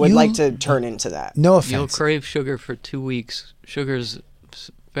 you- I would you- like to turn into that. No You'll offense. crave sugar for 2 weeks. Sugar's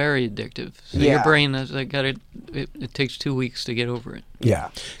very addictive. So Yeah. your brain has like got it. It takes 2 weeks to get over it. Yeah.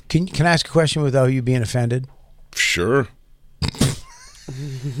 Can I ask a question without you being offended? Sure.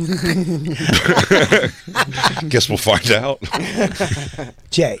 Guess we'll find out.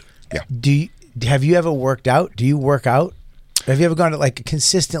 Jay. Yeah. Have you ever worked out? Do you work out? Have you ever gone to like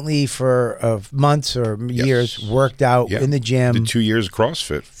consistently for months or years, worked out Yeah. in the gym? Did 2 years of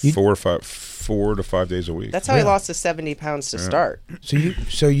CrossFit, 4 to 5 days a week. That's how I lost the 70 pounds to start.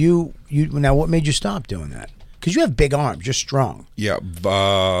 So you now what made you stop doing that? Because you have big arms, you're strong. Yeah,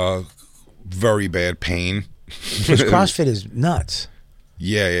 very bad pain. Because CrossFit is nuts.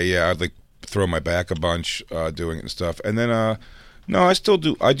 Yeah. I'd like throw my back a bunch doing it and stuff. And then no, I still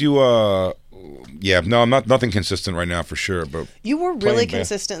do. I do. No, I'm nothing consistent right now for sure. But You were really playing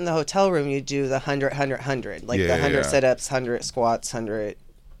consistent in the hotel room. You do the 100, 100, 100. Like the 100 Yeah. sit-ups, 100 squats, 100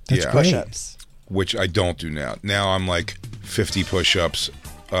 That's Yeah. great. push-ups. which I don't do now. Now I'm like 50 push-ups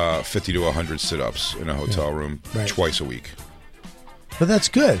 50 to 100 sit-ups in a hotel room Right. twice a week. But that's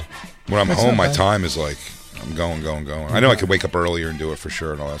good. When I'm That's home, not my bad. time is like I'm going. I know I could wake up earlier and do it for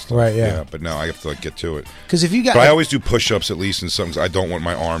sure and all that stuff. Right, yeah. But no, I have to like get to it. Because if you got, But I always do push-ups at least in some. 'Cause I don't want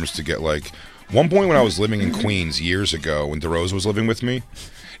my arms to get like. One point when I was living in Queens years ago, when DeRosa was living with me,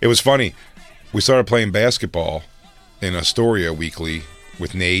 it was funny. We started playing basketball in Astoria weekly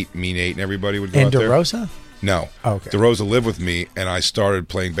with Nate, Nate, and everybody would go and out there. DeRosa? No. Oh, okay. DeRosa lived with me, and I started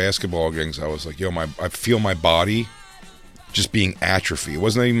playing basketball again. 'Cause I was like, yo, I feel my body just being atrophy. It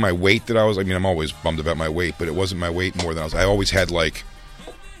wasn't even my weight that I mean, I'm always bummed about my weight, but it wasn't my weight more than I always had like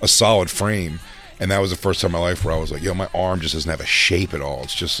a solid frame. And that was the first time in my life where I was like, yo, my arm just doesn't have a shape at all.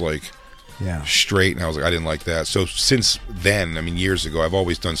 It's just like straight. And I was like, I didn't like that. So since then, I mean, years ago, I've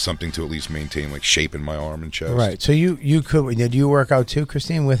always done something to at least maintain like shape in my arm and chest. Right. So you could. Did you work out too,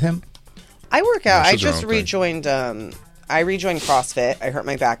 Christine, with him? I work out. Yeah, I she's her just own thing. rejoined. I rejoined CrossFit. I hurt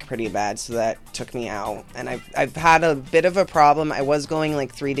my back pretty bad, so that took me out. And I've had a bit of a problem. I was going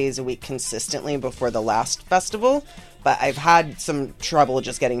like 3 days a week consistently before the last festival, but I've had some trouble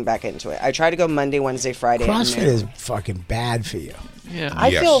just getting back into it. I try to go Monday, Wednesday, Friday. CrossFit and is fucking bad for you. Yeah.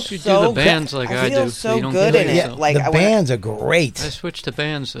 I feel You so do the bands good. like I I feel do. so you don't good get in it. yourself. Like, the I bands are great. I switched to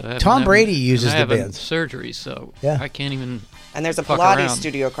bands. Tom Brady uses I the have a bands. surgery, so Yeah. I can't even. And there's a fuck Pilates around.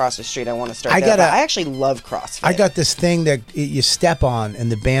 studio across the street. I want to start. I there, gotta- but I actually love CrossFit. I got this thing that you step on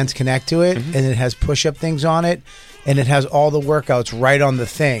and the bands connect to it, and it has push-up things on it, and it has all the workouts right on the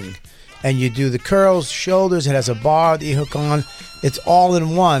thing. And you do the curls, shoulders. It has a bar that you hook on. It's all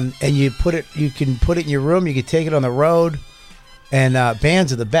in one, and you put it. You can put it in your room. You can take it on the road. And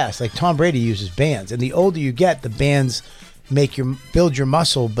bands are the best. Like Tom Brady uses bands, and the older you get, the bands build your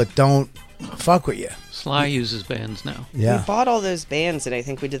muscle, but don't fuck with you. Sly uses bands now. Yeah. We bought all those bands, and I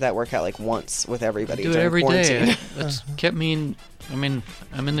think we did that workout like once with everybody. Do it during every quarantine. day. That's kept me in. I mean,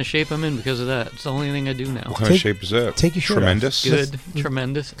 I'm in the shape I'm in because of that. It's the only thing I do now. What kind of shape is that? Take your shirt off. Tremendous? Good,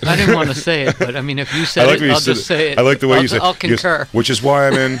 tremendous. I didn't want to say it, but I mean, if you I said like it, when you I'll said just say it. I like the way you said I'll it. concur. Which is why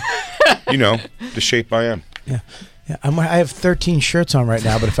I'm in, the shape I am. Yeah, I have 13 shirts on right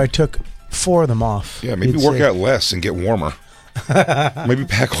now, but if I took 4 of them off, Yeah, maybe you'd work see- out less and get warmer. Maybe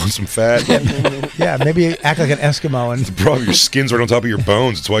pack on some fat. Yeah, maybe act like an Eskimo and Bro, your skin's right on top of your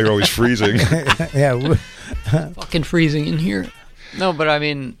bones. That's why you're always freezing. yeah. Fucking freezing in here. No, but I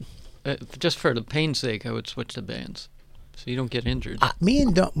mean, just for the pain's sake, I would switch to bands, so you don't get injured. Me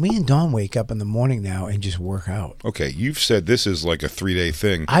and Dawn wake up in the morning now and just work out. Okay, you've said this is like a 3-day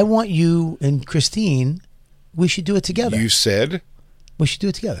thing. I want you and Christine. We should do it together. You said? We should do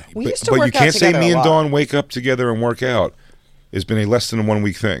it together. We But, used to but work you can't out say together me a and lot. Dawn wake up together and work out. It's been a less than a 1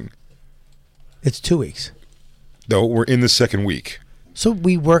 week thing. It's 2 weeks. No, we're in the second week. So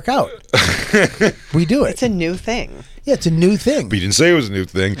we work out. We do it. It's a new thing. Yeah, it's a new thing. But you didn't say it was a new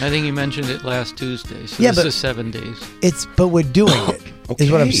thing. I think you mentioned it last Tuesday, so Yeah, this but- is 7 days. But we're doing it.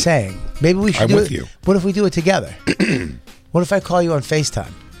 Is what I'm Okay. saying. Maybe we should I'm do with it. you. What if we do it together? What if I call you on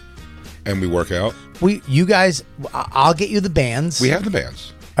FaceTime? And we work out. You guys, I'll get you the bands. We have the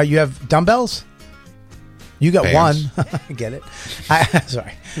bands. You have dumbbells? You got Bands. one. I get it.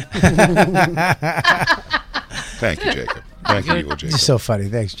 Sorry. Thank you, Jacob. Thank you, Jacob. It's so funny.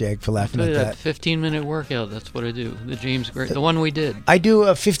 Thanks, Jake, for laughing at That that. 15-minute workout, that's what I do. The James Gray, the one we did. I do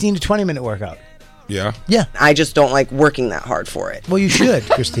a 15 to 20 minute workout. Yeah? Yeah. I just don't like working that hard for it. Well, you should,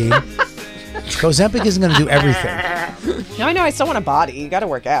 Christine. Ozempic isn't going to do everything. No, I know. I still want a body. You got to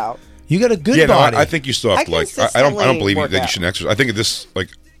work out. You got a good Yeah, no, body. I think you still have I to, like, I consistently don't believe you work that you out. shouldn't exercise. I think this, like,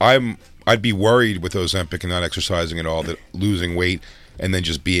 I'd be worried with Ozempic and not exercising at all, that losing weight and then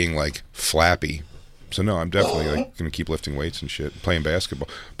just being, like, flappy. So, no, I'm definitely, like, going to keep lifting weights and shit. Playing basketball.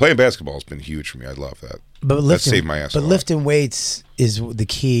 Playing basketball has been huge for me. I love that. But that lifting, saved my ass a But lot. lifting weights is the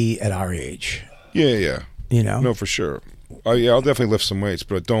key at our age. Yeah. You know? No, for sure. Yeah, I'll definitely lift some weights,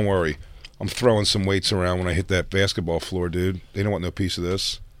 but don't worry. I'm throwing some weights around when I hit that basketball floor, dude. They don't want no piece of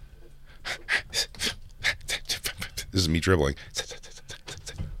this. This is me dribbling.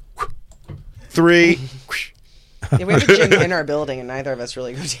 3. Yeah, we have a gym in our building, and neither of us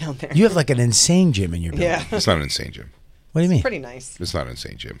really go down there. You have like an insane gym in your building. Yeah. It's not an insane gym. What do you mean? Pretty nice. It's not an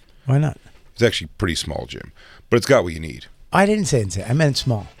insane gym. Why not? It's actually a pretty small gym, but it's got what you need. I didn't say insane. I meant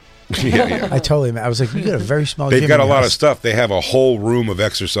small. Yeah. I totally meant. I was like, you got a very small gym. They've got in a your lot of house. stuff. They have a whole room of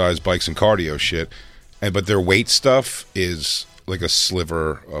exercise, bikes, and cardio shit, but their weight stuff is like a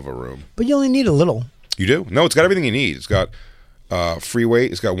sliver of a room. But you only need a little. You do? No, it's got everything you need. It's got free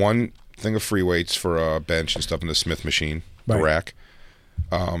weight. It's got one thing of free weights for a bench and stuff in the Smith machine, the Right. rack.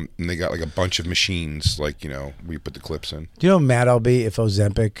 And they got like a bunch of machines, like, where you put the clips in. Do you know how mad I'll be if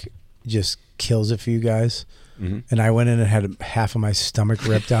Ozempic just kills it for you guys? and I went in and had half of my stomach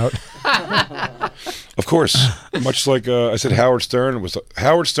ripped out. Of course, much like I said, Howard Stern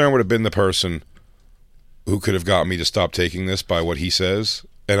would have been the person who could have got me to stop taking this by what he says.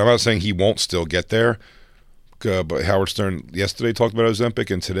 And I'm not saying he won't still get there, but Howard Stern yesterday talked about Ozempic,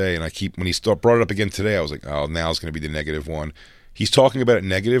 and today, and when he brought it up again today, I was like, oh, now it's going to be the negative one. He's talking about it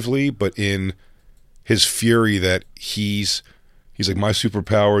negatively, but in his fury that he's like, my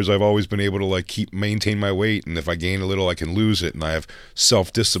superpower is I've always been able to like maintain my weight, and if I gain a little, I can lose it, and I have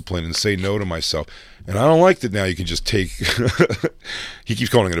self-discipline and say no to myself. And I don't like that now you can just take he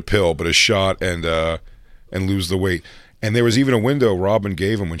keeps calling it a pill, but a shot and lose the weight. And there was even a window Robin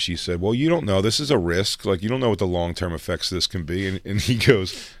gave him when she said, well, you don't know, this is a risk, like you don't know what the long-term effects of this can be. And he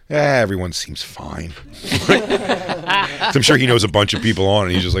goes, everyone seems fine. I'm sure he knows a bunch of people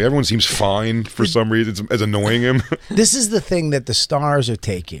on it. He's just like, everyone seems fine for some reason. It's annoying him. This is the thing that the stars are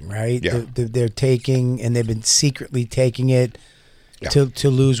taking, right? Yeah. They're taking, and they've been secretly taking it to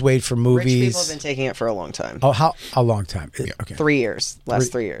lose weight for movies. Rich people have been taking it for a long time. Oh, how long time? Okay. 3 years.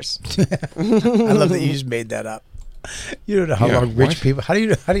 Last 3 years. I love that you just made that up. You don't know how long rich people. How do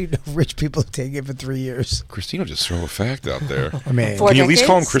you know rich people take it for 3 years? Christine will just throw a fact out there. I mean, can you at least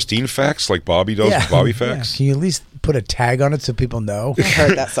call them Christine facts like Bobby does with Bobby facts? Yeah. Can you at least put a tag on it so people know? I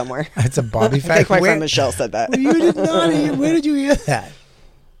heard that somewhere. It's a Bobby fact. I think my friend Michelle said that. Well, you did not. Where did you hear that?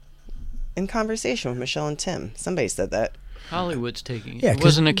 In conversation with Michelle and Tim. Somebody said that. Hollywood's taking it. Yeah, It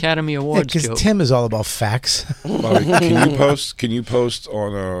was an Academy Awards joke. because Tim is all about facts. Bobby, can you post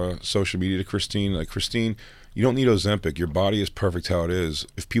on social media to Christine? Like, Christine, you don't need Ozempic. Your body is perfect how it is.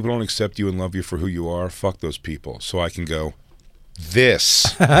 If people don't accept you and love you for who you are, fuck those people. So I can go,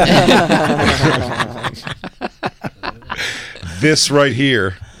 this. This right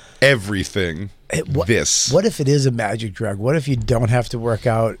here. Everything. This. What if it is a magic drug? What if you don't have to work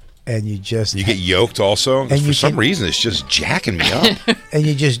out and you just... You get yoked also? And for some reason, it's just jacking me up. And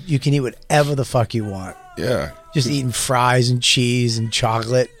you can eat whatever the fuck you want. Yeah. Just eating fries and cheese and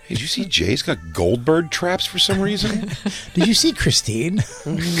chocolate. Hey, did you see Jay's got Goldberg traps for some reason? Did you see Christine?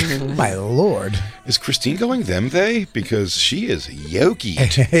 My lord. Is Christine going they? Because she is yoky.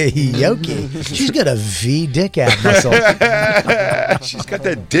 Yoky. She's got a V dick ab muscle. She's got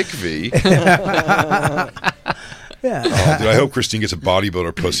that dick V. Yeah. Oh, dude, I hope Christine gets a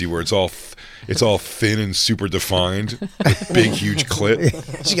bodybuilder pussy where it's all thin and super defined, with big huge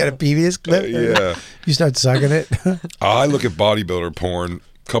clit. She got a PBS clip. Yeah. You start sucking it. I look at bodybuilder porn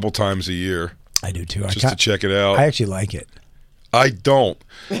a couple times a year. I do too. Just to check it out. I actually like it. I don't.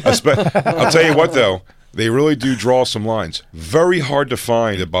 I'll tell you what though, they really do draw some lines. Very hard to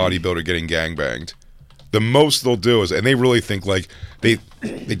find a bodybuilder getting gangbanged. The most they'll do is, and they really think like they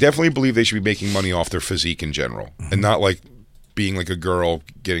definitely believe they should be making money off their physique in general, and not like being like a girl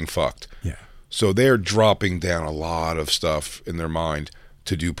getting fucked. Yeah. So they're dropping down a lot of stuff in their mind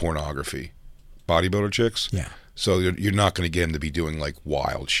to do pornography. Bodybuilder chicks. Yeah. So you're not going to get them to be doing like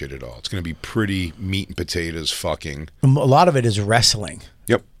wild shit at all. It's going to be pretty meat and potatoes fucking. A lot of it is wrestling.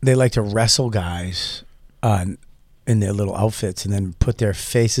 Yep. They like to wrestle guys in their little outfits and then put their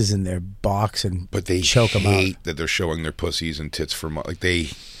faces in their box and choke them out. Hate that they're showing their pussies and tits for like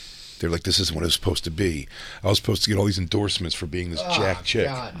they're like, this isn't what it was supposed to be. I was supposed to get all these endorsements for being this jack chick.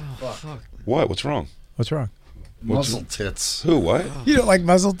 God. Fuck. What? What's wrong? What's wrong? Muzzle tits. Who? What? You don't like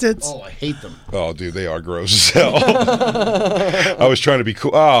muzzle tits? Oh, I hate them. Oh, dude, they are gross as hell. I was trying to be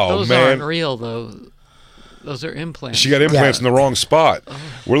cool. Oh, Those man. aren't real, though. Those are implants. She got implants in the wrong spot.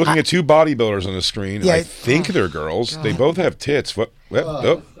 We're looking at two bodybuilders on the screen. Yeah, I think they're girls. They both have tits. What?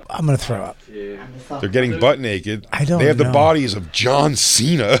 Oh. I'm going to throw up. They're getting butt naked. I don't They have know. the bodies of John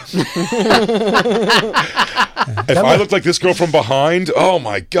Cena. If I looked like this girl from behind, oh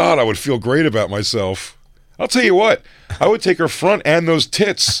my God, I would feel great about myself. I'll tell you what, I would take her front and those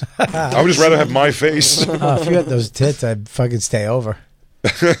tits. I would just rather have my face. If you had those tits, I'd fucking stay over.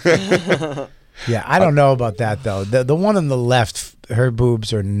 Yeah, I don't know about that, though. The one on the left, her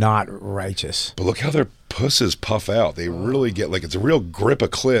boobs are not righteous. But look how their pusses puff out. They really get like, it's a real grip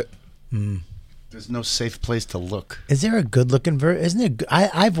of clit. There's no safe place to look. Is there a good-looking version? Isn't it?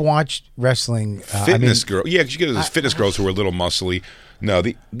 I've watched wrestling. Fitness girl. Yeah, 'cause you get those fitness girls who are a little muscly. No,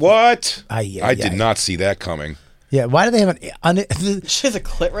 what? I did not see that coming. Yeah, why do they have She has a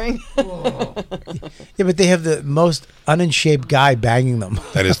clit ring? Yeah, but they have the most unshaped guy banging them.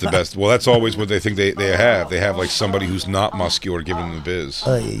 That is the best. Well, that's always what they think they have. They have like somebody who's not muscular giving them the biz.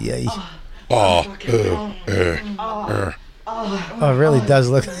 Oh, it really does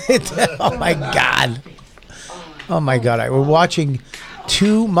look. Oh my God. Oh my God. We're watching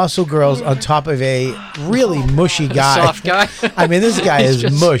two muscle girls on top of a really mushy guy. Soft guy. I mean, this guy He's is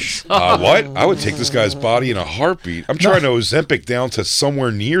just mush. What? I would take this guy's body in a heartbeat. I'm trying to Ozempic down to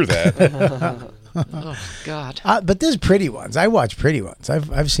somewhere near that. Oh God. But there's pretty ones. I watch pretty ones.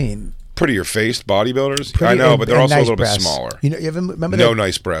 I've seen Prettier faced bodybuilders. pretty I know, and- but they're and also nice a little breasts. bit smaller. You know, you ever remember No that?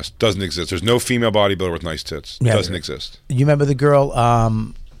 nice breast. Doesn't exist. There's no female bodybuilder with nice tits. Yeah, Doesn't there- exist. You remember the girl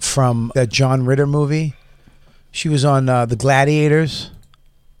from that John Ritter movie? She was on The Gladiators.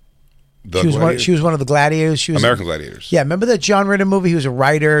 The She was Gladiator- one of the Gladiators. She was American Gladiators. Yeah, remember that John Ritter movie? He was a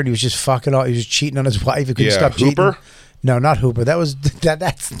writer and he was just fucking all. He was cheating on his wife. He couldn't Yeah, stop cheating. Hooper? No, not Hooper. That was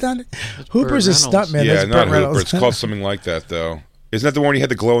that's not. Hooper's a Burt Reynolds. stuntman. Yeah, That's not Burt Hooper. Reynolds. It's called something like that, though. Isn't that the one he had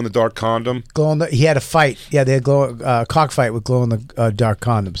the glow in the dark condom? He had a fight. Yeah, they had cockfight with glow in the dark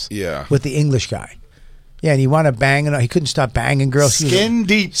condoms. Yeah. With the English guy. Yeah, and he wanted to bang. He couldn't stop banging girls. He was- Skin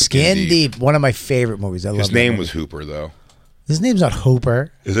Deep. Skin Deep. One of my favorite movies. I love His that name movie. was Hooper, though. His name's not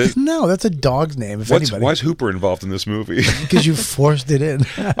Hooper. Is it? No, that's a dog's name. If anybody. Why is Hooper involved in this movie? Because you forced it in.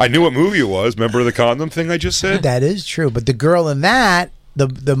 I knew what movie it was. Remember the condom thing I just said? That is true. But the girl in that,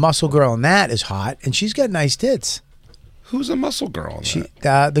 the muscle girl in that is hot, and she's got nice tits. Who's a muscle girl in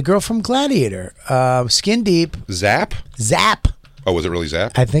that? The girl from Gladiator, Skin Deep. Zap? Zap. Oh, was it really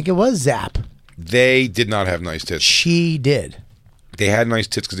Zap? I think it was Zap. They did not have nice tits. She did. They had nice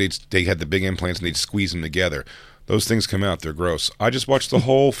tits because they had the big implants and they'd squeeze them together. Those things come out. They're gross. I just watched the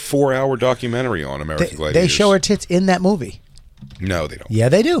whole 4-hour documentary on American Gladiators. They show her tits in that movie. No, they don't. Yeah,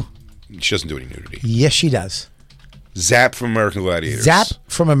 they do. She doesn't do any nudity. Yes, she does. Zap from American Gladiators. Zap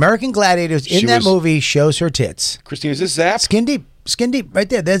from American Gladiators in She that was- movie shows her tits. Christine, is this Zap? Skin Deep. Skin Deep. Right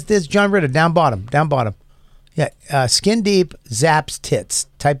there. There's John Ritter. Down bottom. Yeah. Skin Deep, Zap's tits.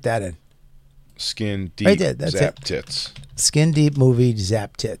 Type that in. Skin Deep, Right there, that's Zap it. tits. Skin Deep movie,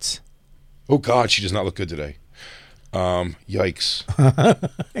 Zap tits. Oh, God, she does not look good today. Yikes.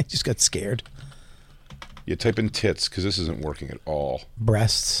 I just got scared. You type in tits because this isn't working at all.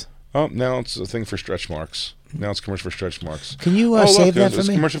 Breasts. Oh, now it's a thing for stretch marks. Now it's commercial for stretch marks. Can you look, save that it's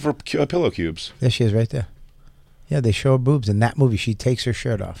for me? commercial for pillow cubes. There she is right there. Yeah, they show her boobs in that movie. She takes her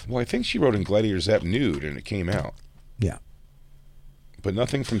shirt off. Well, I think she wrote in Gladiator Zap nude and it came out. Yeah. But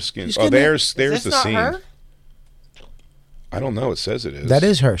nothing from skin. She's Oh, got there's this the not scene. her? I don't know. It says it is. That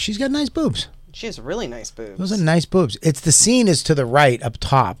is her. She's got nice boobs. She has really nice boobs. Those are nice boobs. It's the scene is to the right up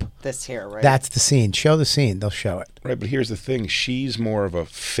top. This here, right? That's the scene. Show the scene. They'll show it. Right, but here's the thing. She's more of a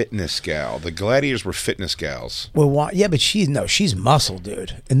fitness gal. The Gladiators were fitness gals. Yeah, but she's muscle,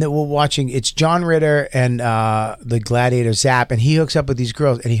 dude. And then we're watching. It's John Ritter and the Gladiator Zap, and he hooks up with these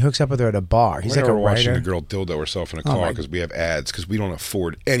girls, and he hooks up with her at a bar. He's We're like a never watching writer. a girl dildo herself in a Oh, car my- because we have ads because we don't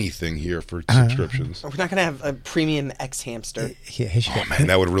afford anything here for subscriptions. We're not gonna have a premium X hamster. Yeah, here she Oh goes. man,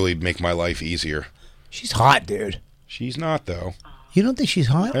 that would really make my life easier. She's hot, dude. She's not though. You don't think she's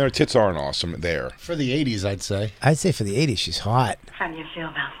hot? And her tits aren't awesome there. For the 80s, I'd say. I'd say for the 80s, she's hot. How do you feel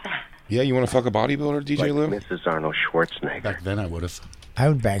about that? Yeah, you want to fuck a bodybuilder, DJ Lou? Mrs. Arnold Schwarzenegger. Back then, I would have. I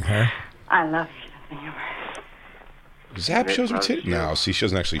would bang her. I love you. Zap shows her tits now. See, she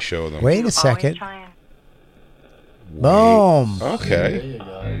doesn't actually show them. Wait a second. Boom. Okay.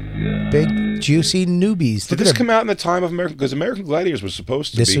 Big juicy newbies. Did Look this at her. come out in the time of American? Because American Gladiators was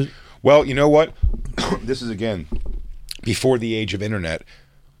supposed to This be. was- Well, you know what? This is again before the age of internet.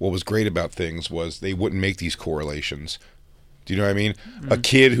 What was great about things was they wouldn't make these correlations. Do you know what I mean? A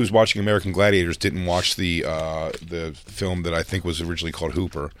kid who's watching American Gladiators didn't watch the film that I think was originally called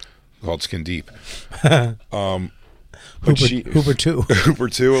Hooper, called Skin Deep. Hooper 2. Hooper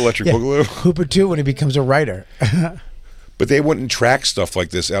 2, Electric Yeah, Boogaloo. Hooper 2 when he becomes a writer. But they wouldn't track stuff like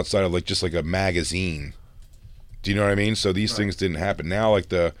this outside of just like a magazine. Do you know what I mean? So these things didn't happen. Now,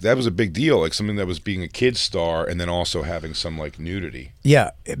 that was a big deal, like something that was being a kid star and then also having some nudity.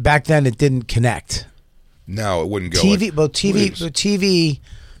 Yeah, back then it didn't connect. No, it wouldn't go. TV, well, please.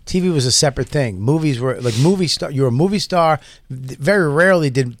 TV was a separate thing. Movies were like movie star. You were a movie star. Very rarely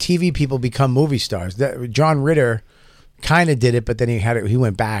did TV people become movie stars. John Ritter kind of did it, but then he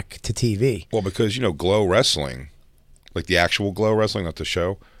went back to TV. Well, because Glow Wrestling, like the actual Glow Wrestling, not the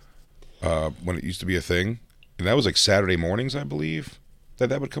show, when it used to be a thing, and that was like Saturday mornings, I believe,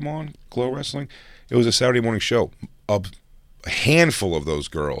 that would come on. Glow Wrestling. It was a Saturday morning show. A handful of those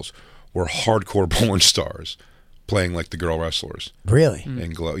girls were hardcore porn stars playing like the girl wrestlers. Really?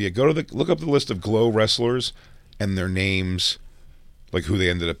 And Glow. Yeah, look up the list of Glow wrestlers and their names like who they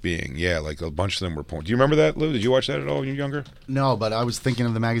ended up being. Yeah, like a bunch of them were porn. Do you remember that, Lou? Did you watch that at all when you were younger? No, but I was thinking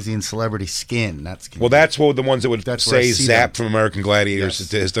of the magazine Celebrity Skin. Well, that's what the ones that would That's where I say see Zap them. from American Gladiators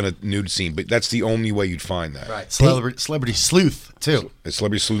Yes. has done a nude scene, but that's the only way you'd find that. Right. Celebrity Sleuth, too. It's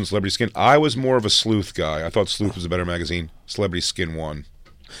Celebrity Sleuth and Celebrity Skin. I was more of a Sleuth guy. I thought Sleuth was a better magazine. Celebrity Skin won.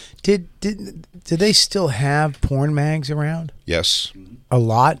 Did they still have porn mags around? Yes. A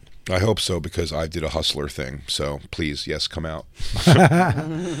lot? I hope so, because I did a Hustler thing. So please, yes, come out.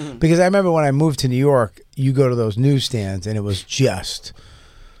 Because I remember when I moved to New York, you go to those newsstands and it was just,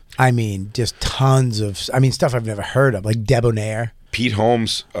 just tons of, stuff I've never heard of, like Debonair. Pete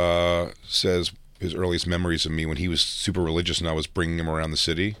Holmes says his earliest memories of me when he was super religious and I was bringing him around the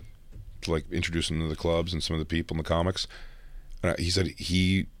city to like introduce him to the clubs and some of the people in the comics. He said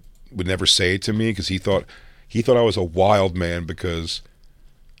he would never say it to me because he thought I was a wild man because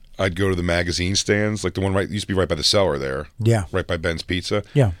I'd go to the magazine stands, like the one used to be right by the cellar there. Yeah. Right by Ben's Pizza.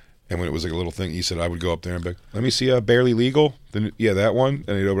 Yeah. And when it was like a little thing, he said I would go up there and be like, let me see Barely Legal. Then yeah, that one.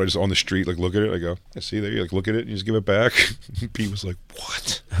 And he'd over just on the street, like look at it. I go, I see there. You like look at it and you just give it back. Pete was like,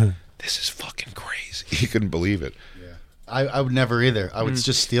 what? This is fucking crazy. He couldn't believe it. Yeah. I would never either. I would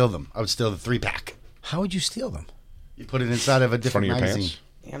just steal them. I would steal the 3-pack. How would you steal them? You put it inside of a different Front of your magazine. pants?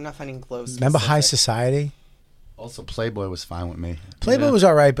 Yeah, I'm not finding clothes. Remember High specific. Society? Also, Playboy was fine with me. Playboy was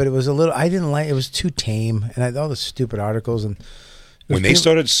all right, but it was a little, I didn't like, it was too tame. And all the stupid articles. And When they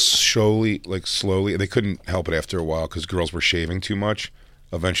started slowly, they couldn't help it after a while because girls were shaving too much.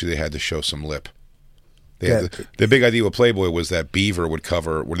 Eventually, they had to show some lip. They had the big idea with Playboy was that Beaver would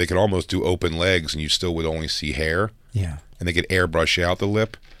cover where they could almost do open legs and you still would only see hair. Yeah. And they could airbrush out the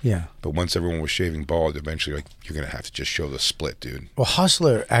lip. Yeah. But once everyone was shaving bald, eventually, like, you're going to have to just show the split, dude. Well,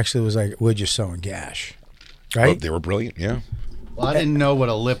 Hustler actually was like, we're just sewing gash. Right? Well, they were brilliant, yeah. Well, I didn't know what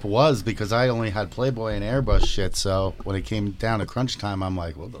a lip was because I only had Playboy and airbrush shit. So when it came down to crunch time, I'm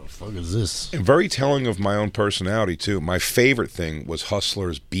like, what the fuck is this? And very telling of my own personality, too. My favorite thing was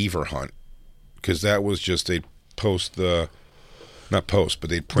Hustler's Beaver Hunt. Because that was just, they'd post not post,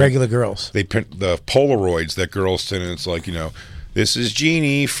 but they'd print. Regular girls. They'd print the Polaroids that girls send, and it's like, this is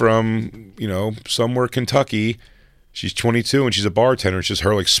Jeannie from, somewhere Kentucky. She's 22 and she's a bartender. It's just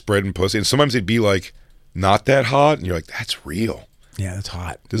her like spreading pussy. And sometimes they'd be like, not that hot. And you're like, that's real. Yeah, that's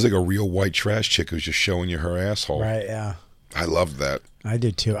hot. There's like a real white trash chick who's just showing you her asshole. Right, yeah. I loved that. I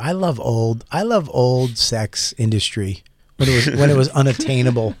did too. I love old sex industry when it was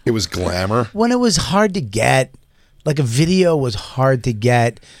unattainable. It was glamour. When it was hard to get, like a video was hard to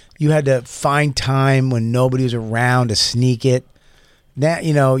get. You had to find time when nobody was around to sneak it. Now,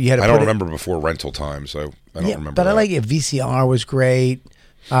 you had to I don't remember before rental time, so I don't remember but that. I like it. VCR was great.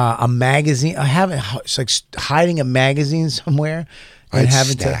 A magazine. I haven't. It's like hiding a magazine somewhere and I had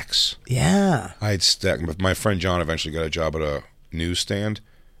having stacks. Yeah. I had stacks. My friend John eventually got a job at a newsstand,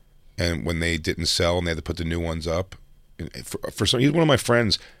 and when they didn't sell and they had to put the new ones up, for some, he's one of my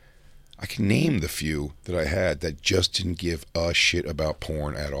friends. I can name the few that I had that just didn't give a shit about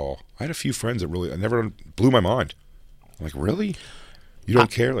porn at all. I had a few friends that really, I never blew my mind. I'm like, really? You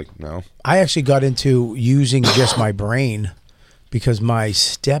don't care? Like, no. I actually got into using just my brain because my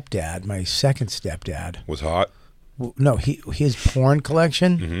second stepdad was hot. No, his porn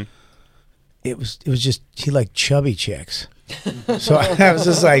collection. Mm-hmm. It was just he liked chubby chicks. So I was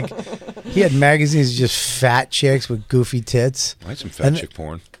just like, he had magazines of just fat chicks with goofy tits. I had some fat chick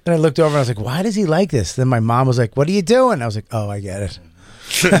porn. And I looked over and I was like, why does he like this? Then my mom was like, what are you doing? I was like, oh, I get it.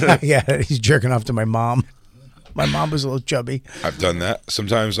 I get it. He's jerking off to my mom. My mom was a little chubby. I've done that.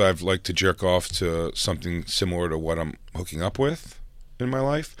 Sometimes I've liked to jerk off to something similar to what I'm hooking up with in my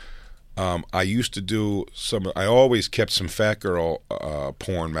life. I used to do I always kept some fat girl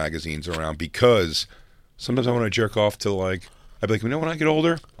porn magazines around because sometimes I want to jerk off to like, I'd be like, when I get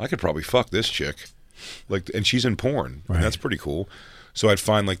older, I could probably fuck this chick. Like, and she's in porn. Right. And that's pretty cool. So I'd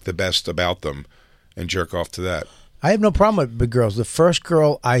find like the best about them and jerk off to that. I have no problem with big girls. The first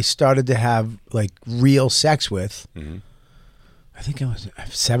girl I started to have like real sex with, I think I was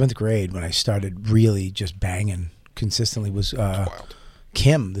 7th grade when I started really just banging consistently, was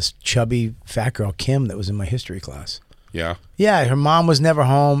Kim, this chubby fat girl, Kim, that was in my history class. Yeah? Yeah, her mom was never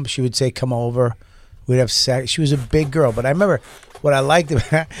home. She would say, come over. We'd have sex. She was a big girl. But I remember what I liked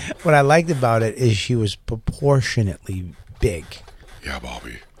about it is she was proportionately big. Yeah,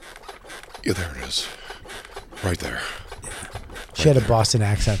 Bobby. Yeah, there it is. Right there. She had a Boston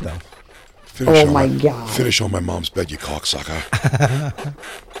accent, though. God. Finish on my mom's bed, you cocksucker.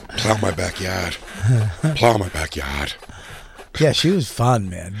 Plow my backyard. Plow my backyard. Yeah, she was fun,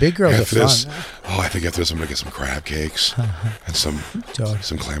 man. Big girls are After this, fun. I think after this I'm gonna get some crab cakes and some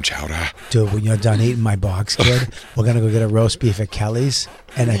clam chowder. Dude, when you're done eating my box, kid, we're gonna go get a roast beef at Kelly's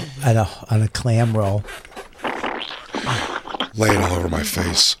and a clam roll. Lay it all over my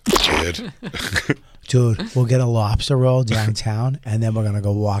face, kid. Dude, we'll get a lobster roll downtown, and then we're gonna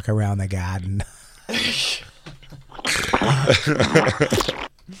go walk around the garden.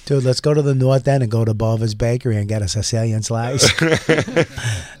 Dude, let's go to the north end and go to Bulver's Bakery and get a Sicilian slice.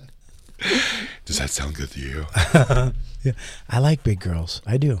 Does that sound good to you? Yeah, I like big girls.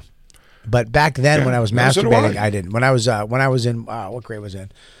 I do. But back then, when I was masturbating, I didn't. When I was in what grade was I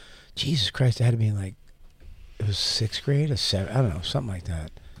in? Jesus Christ, I had to be in like it was 6th grade or 7th. I don't know, something like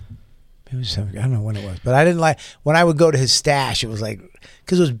that. Maybe it was 7th grade. I don't know when it was, but I didn't like when I would go to his stash. It was like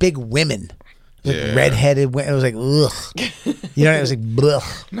because it was big women. Like redheaded. It was like, ugh. You know, it was like,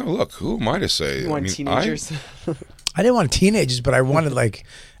 blech. No, look, who am I to say? You want teenagers? I didn't want teenagers, but I wanted like,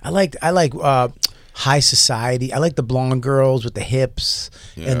 I like high society. I like the blonde girls with the hips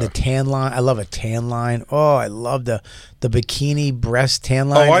and the tan line. I love a tan line. Oh, I love the bikini breast tan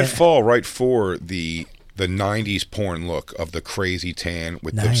line. Oh, I'd fall right for the 90s porn look of the crazy tan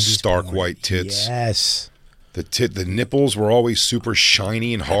with the stark white tits. Yes. The nipples were always super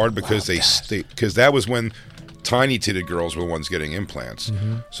shiny and hard because because that was when tiny titted girls were the ones getting implants.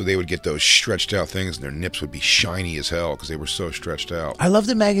 Mm-hmm. So they would get those stretched out things and their nips would be shiny as hell because they were so stretched out. I love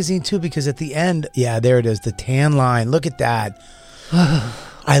the magazine too because at the end, yeah, there it is, the tan line. Look at that.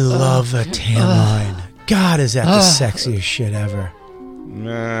 I love a tan line. God, is that the sexiest shit ever.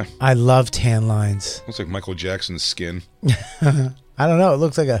 Nah. I love tan lines. Looks like Michael Jackson's skin. I don't know. It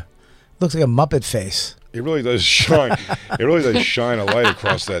looks like a Muppet face. It really does shine. It really does shine a light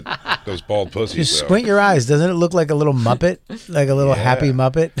across those bald pussies. Just squint your eyes. Doesn't it look like a little Muppet? Like a little happy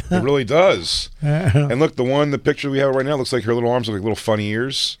Muppet? It really does. And look, the picture we have right now looks like her little arms look like little funny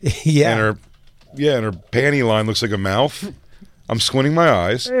ears. Yeah. And her panty line looks like a mouth. I'm squinting my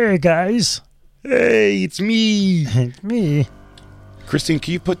eyes. Hey, guys. Hey, it's me. It's me. Christine,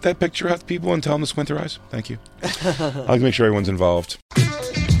 can you put that picture out to people and tell them to squint their eyes? Thank you. I'll like to make sure everyone's involved.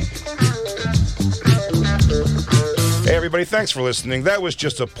 Hey, everybody, thanks for listening. That was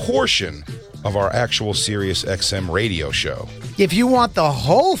just a portion of our actual Sirius XM radio show. If you want the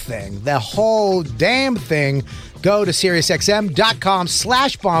whole thing, the whole damn thing, go to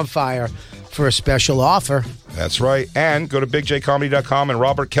SiriusXM.com/bonfire for a special offer. That's right. And go to BigJComedy.com and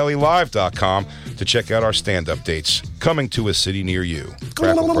RobertKellyLive.com to check out our stand-up dates coming to a city near you.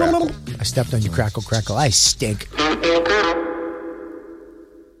 Crackle, crackle. I stepped on you, crackle, crackle. I stink.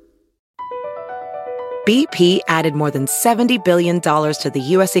 BP added more than $70 billion to the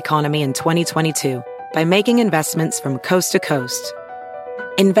U.S. economy in 2022 by making investments from coast to coast.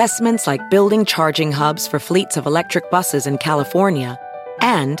 Investments like building charging hubs for fleets of electric buses in California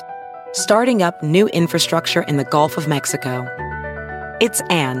and starting up new infrastructure in the Gulf of Mexico. It's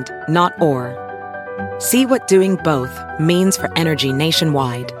and, not or. See what doing both means for energy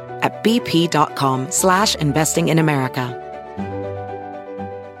nationwide at bp.com/investing in America.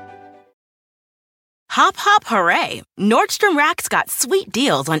 Hop, hop, hooray! Nordstrom Rack's got sweet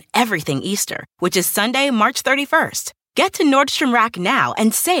deals on everything Easter, which is Sunday, March 31st. Get to Nordstrom Rack now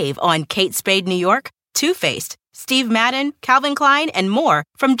and save on Kate Spade New York, Too Faced, Steve Madden, Calvin Klein, and more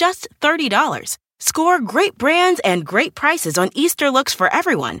from just $30. Score great brands and great prices on Easter looks for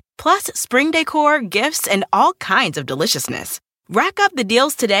everyone, plus spring decor, gifts, and all kinds of deliciousness. Rack up the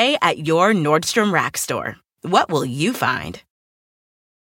deals today at your Nordstrom Rack store. What will you find?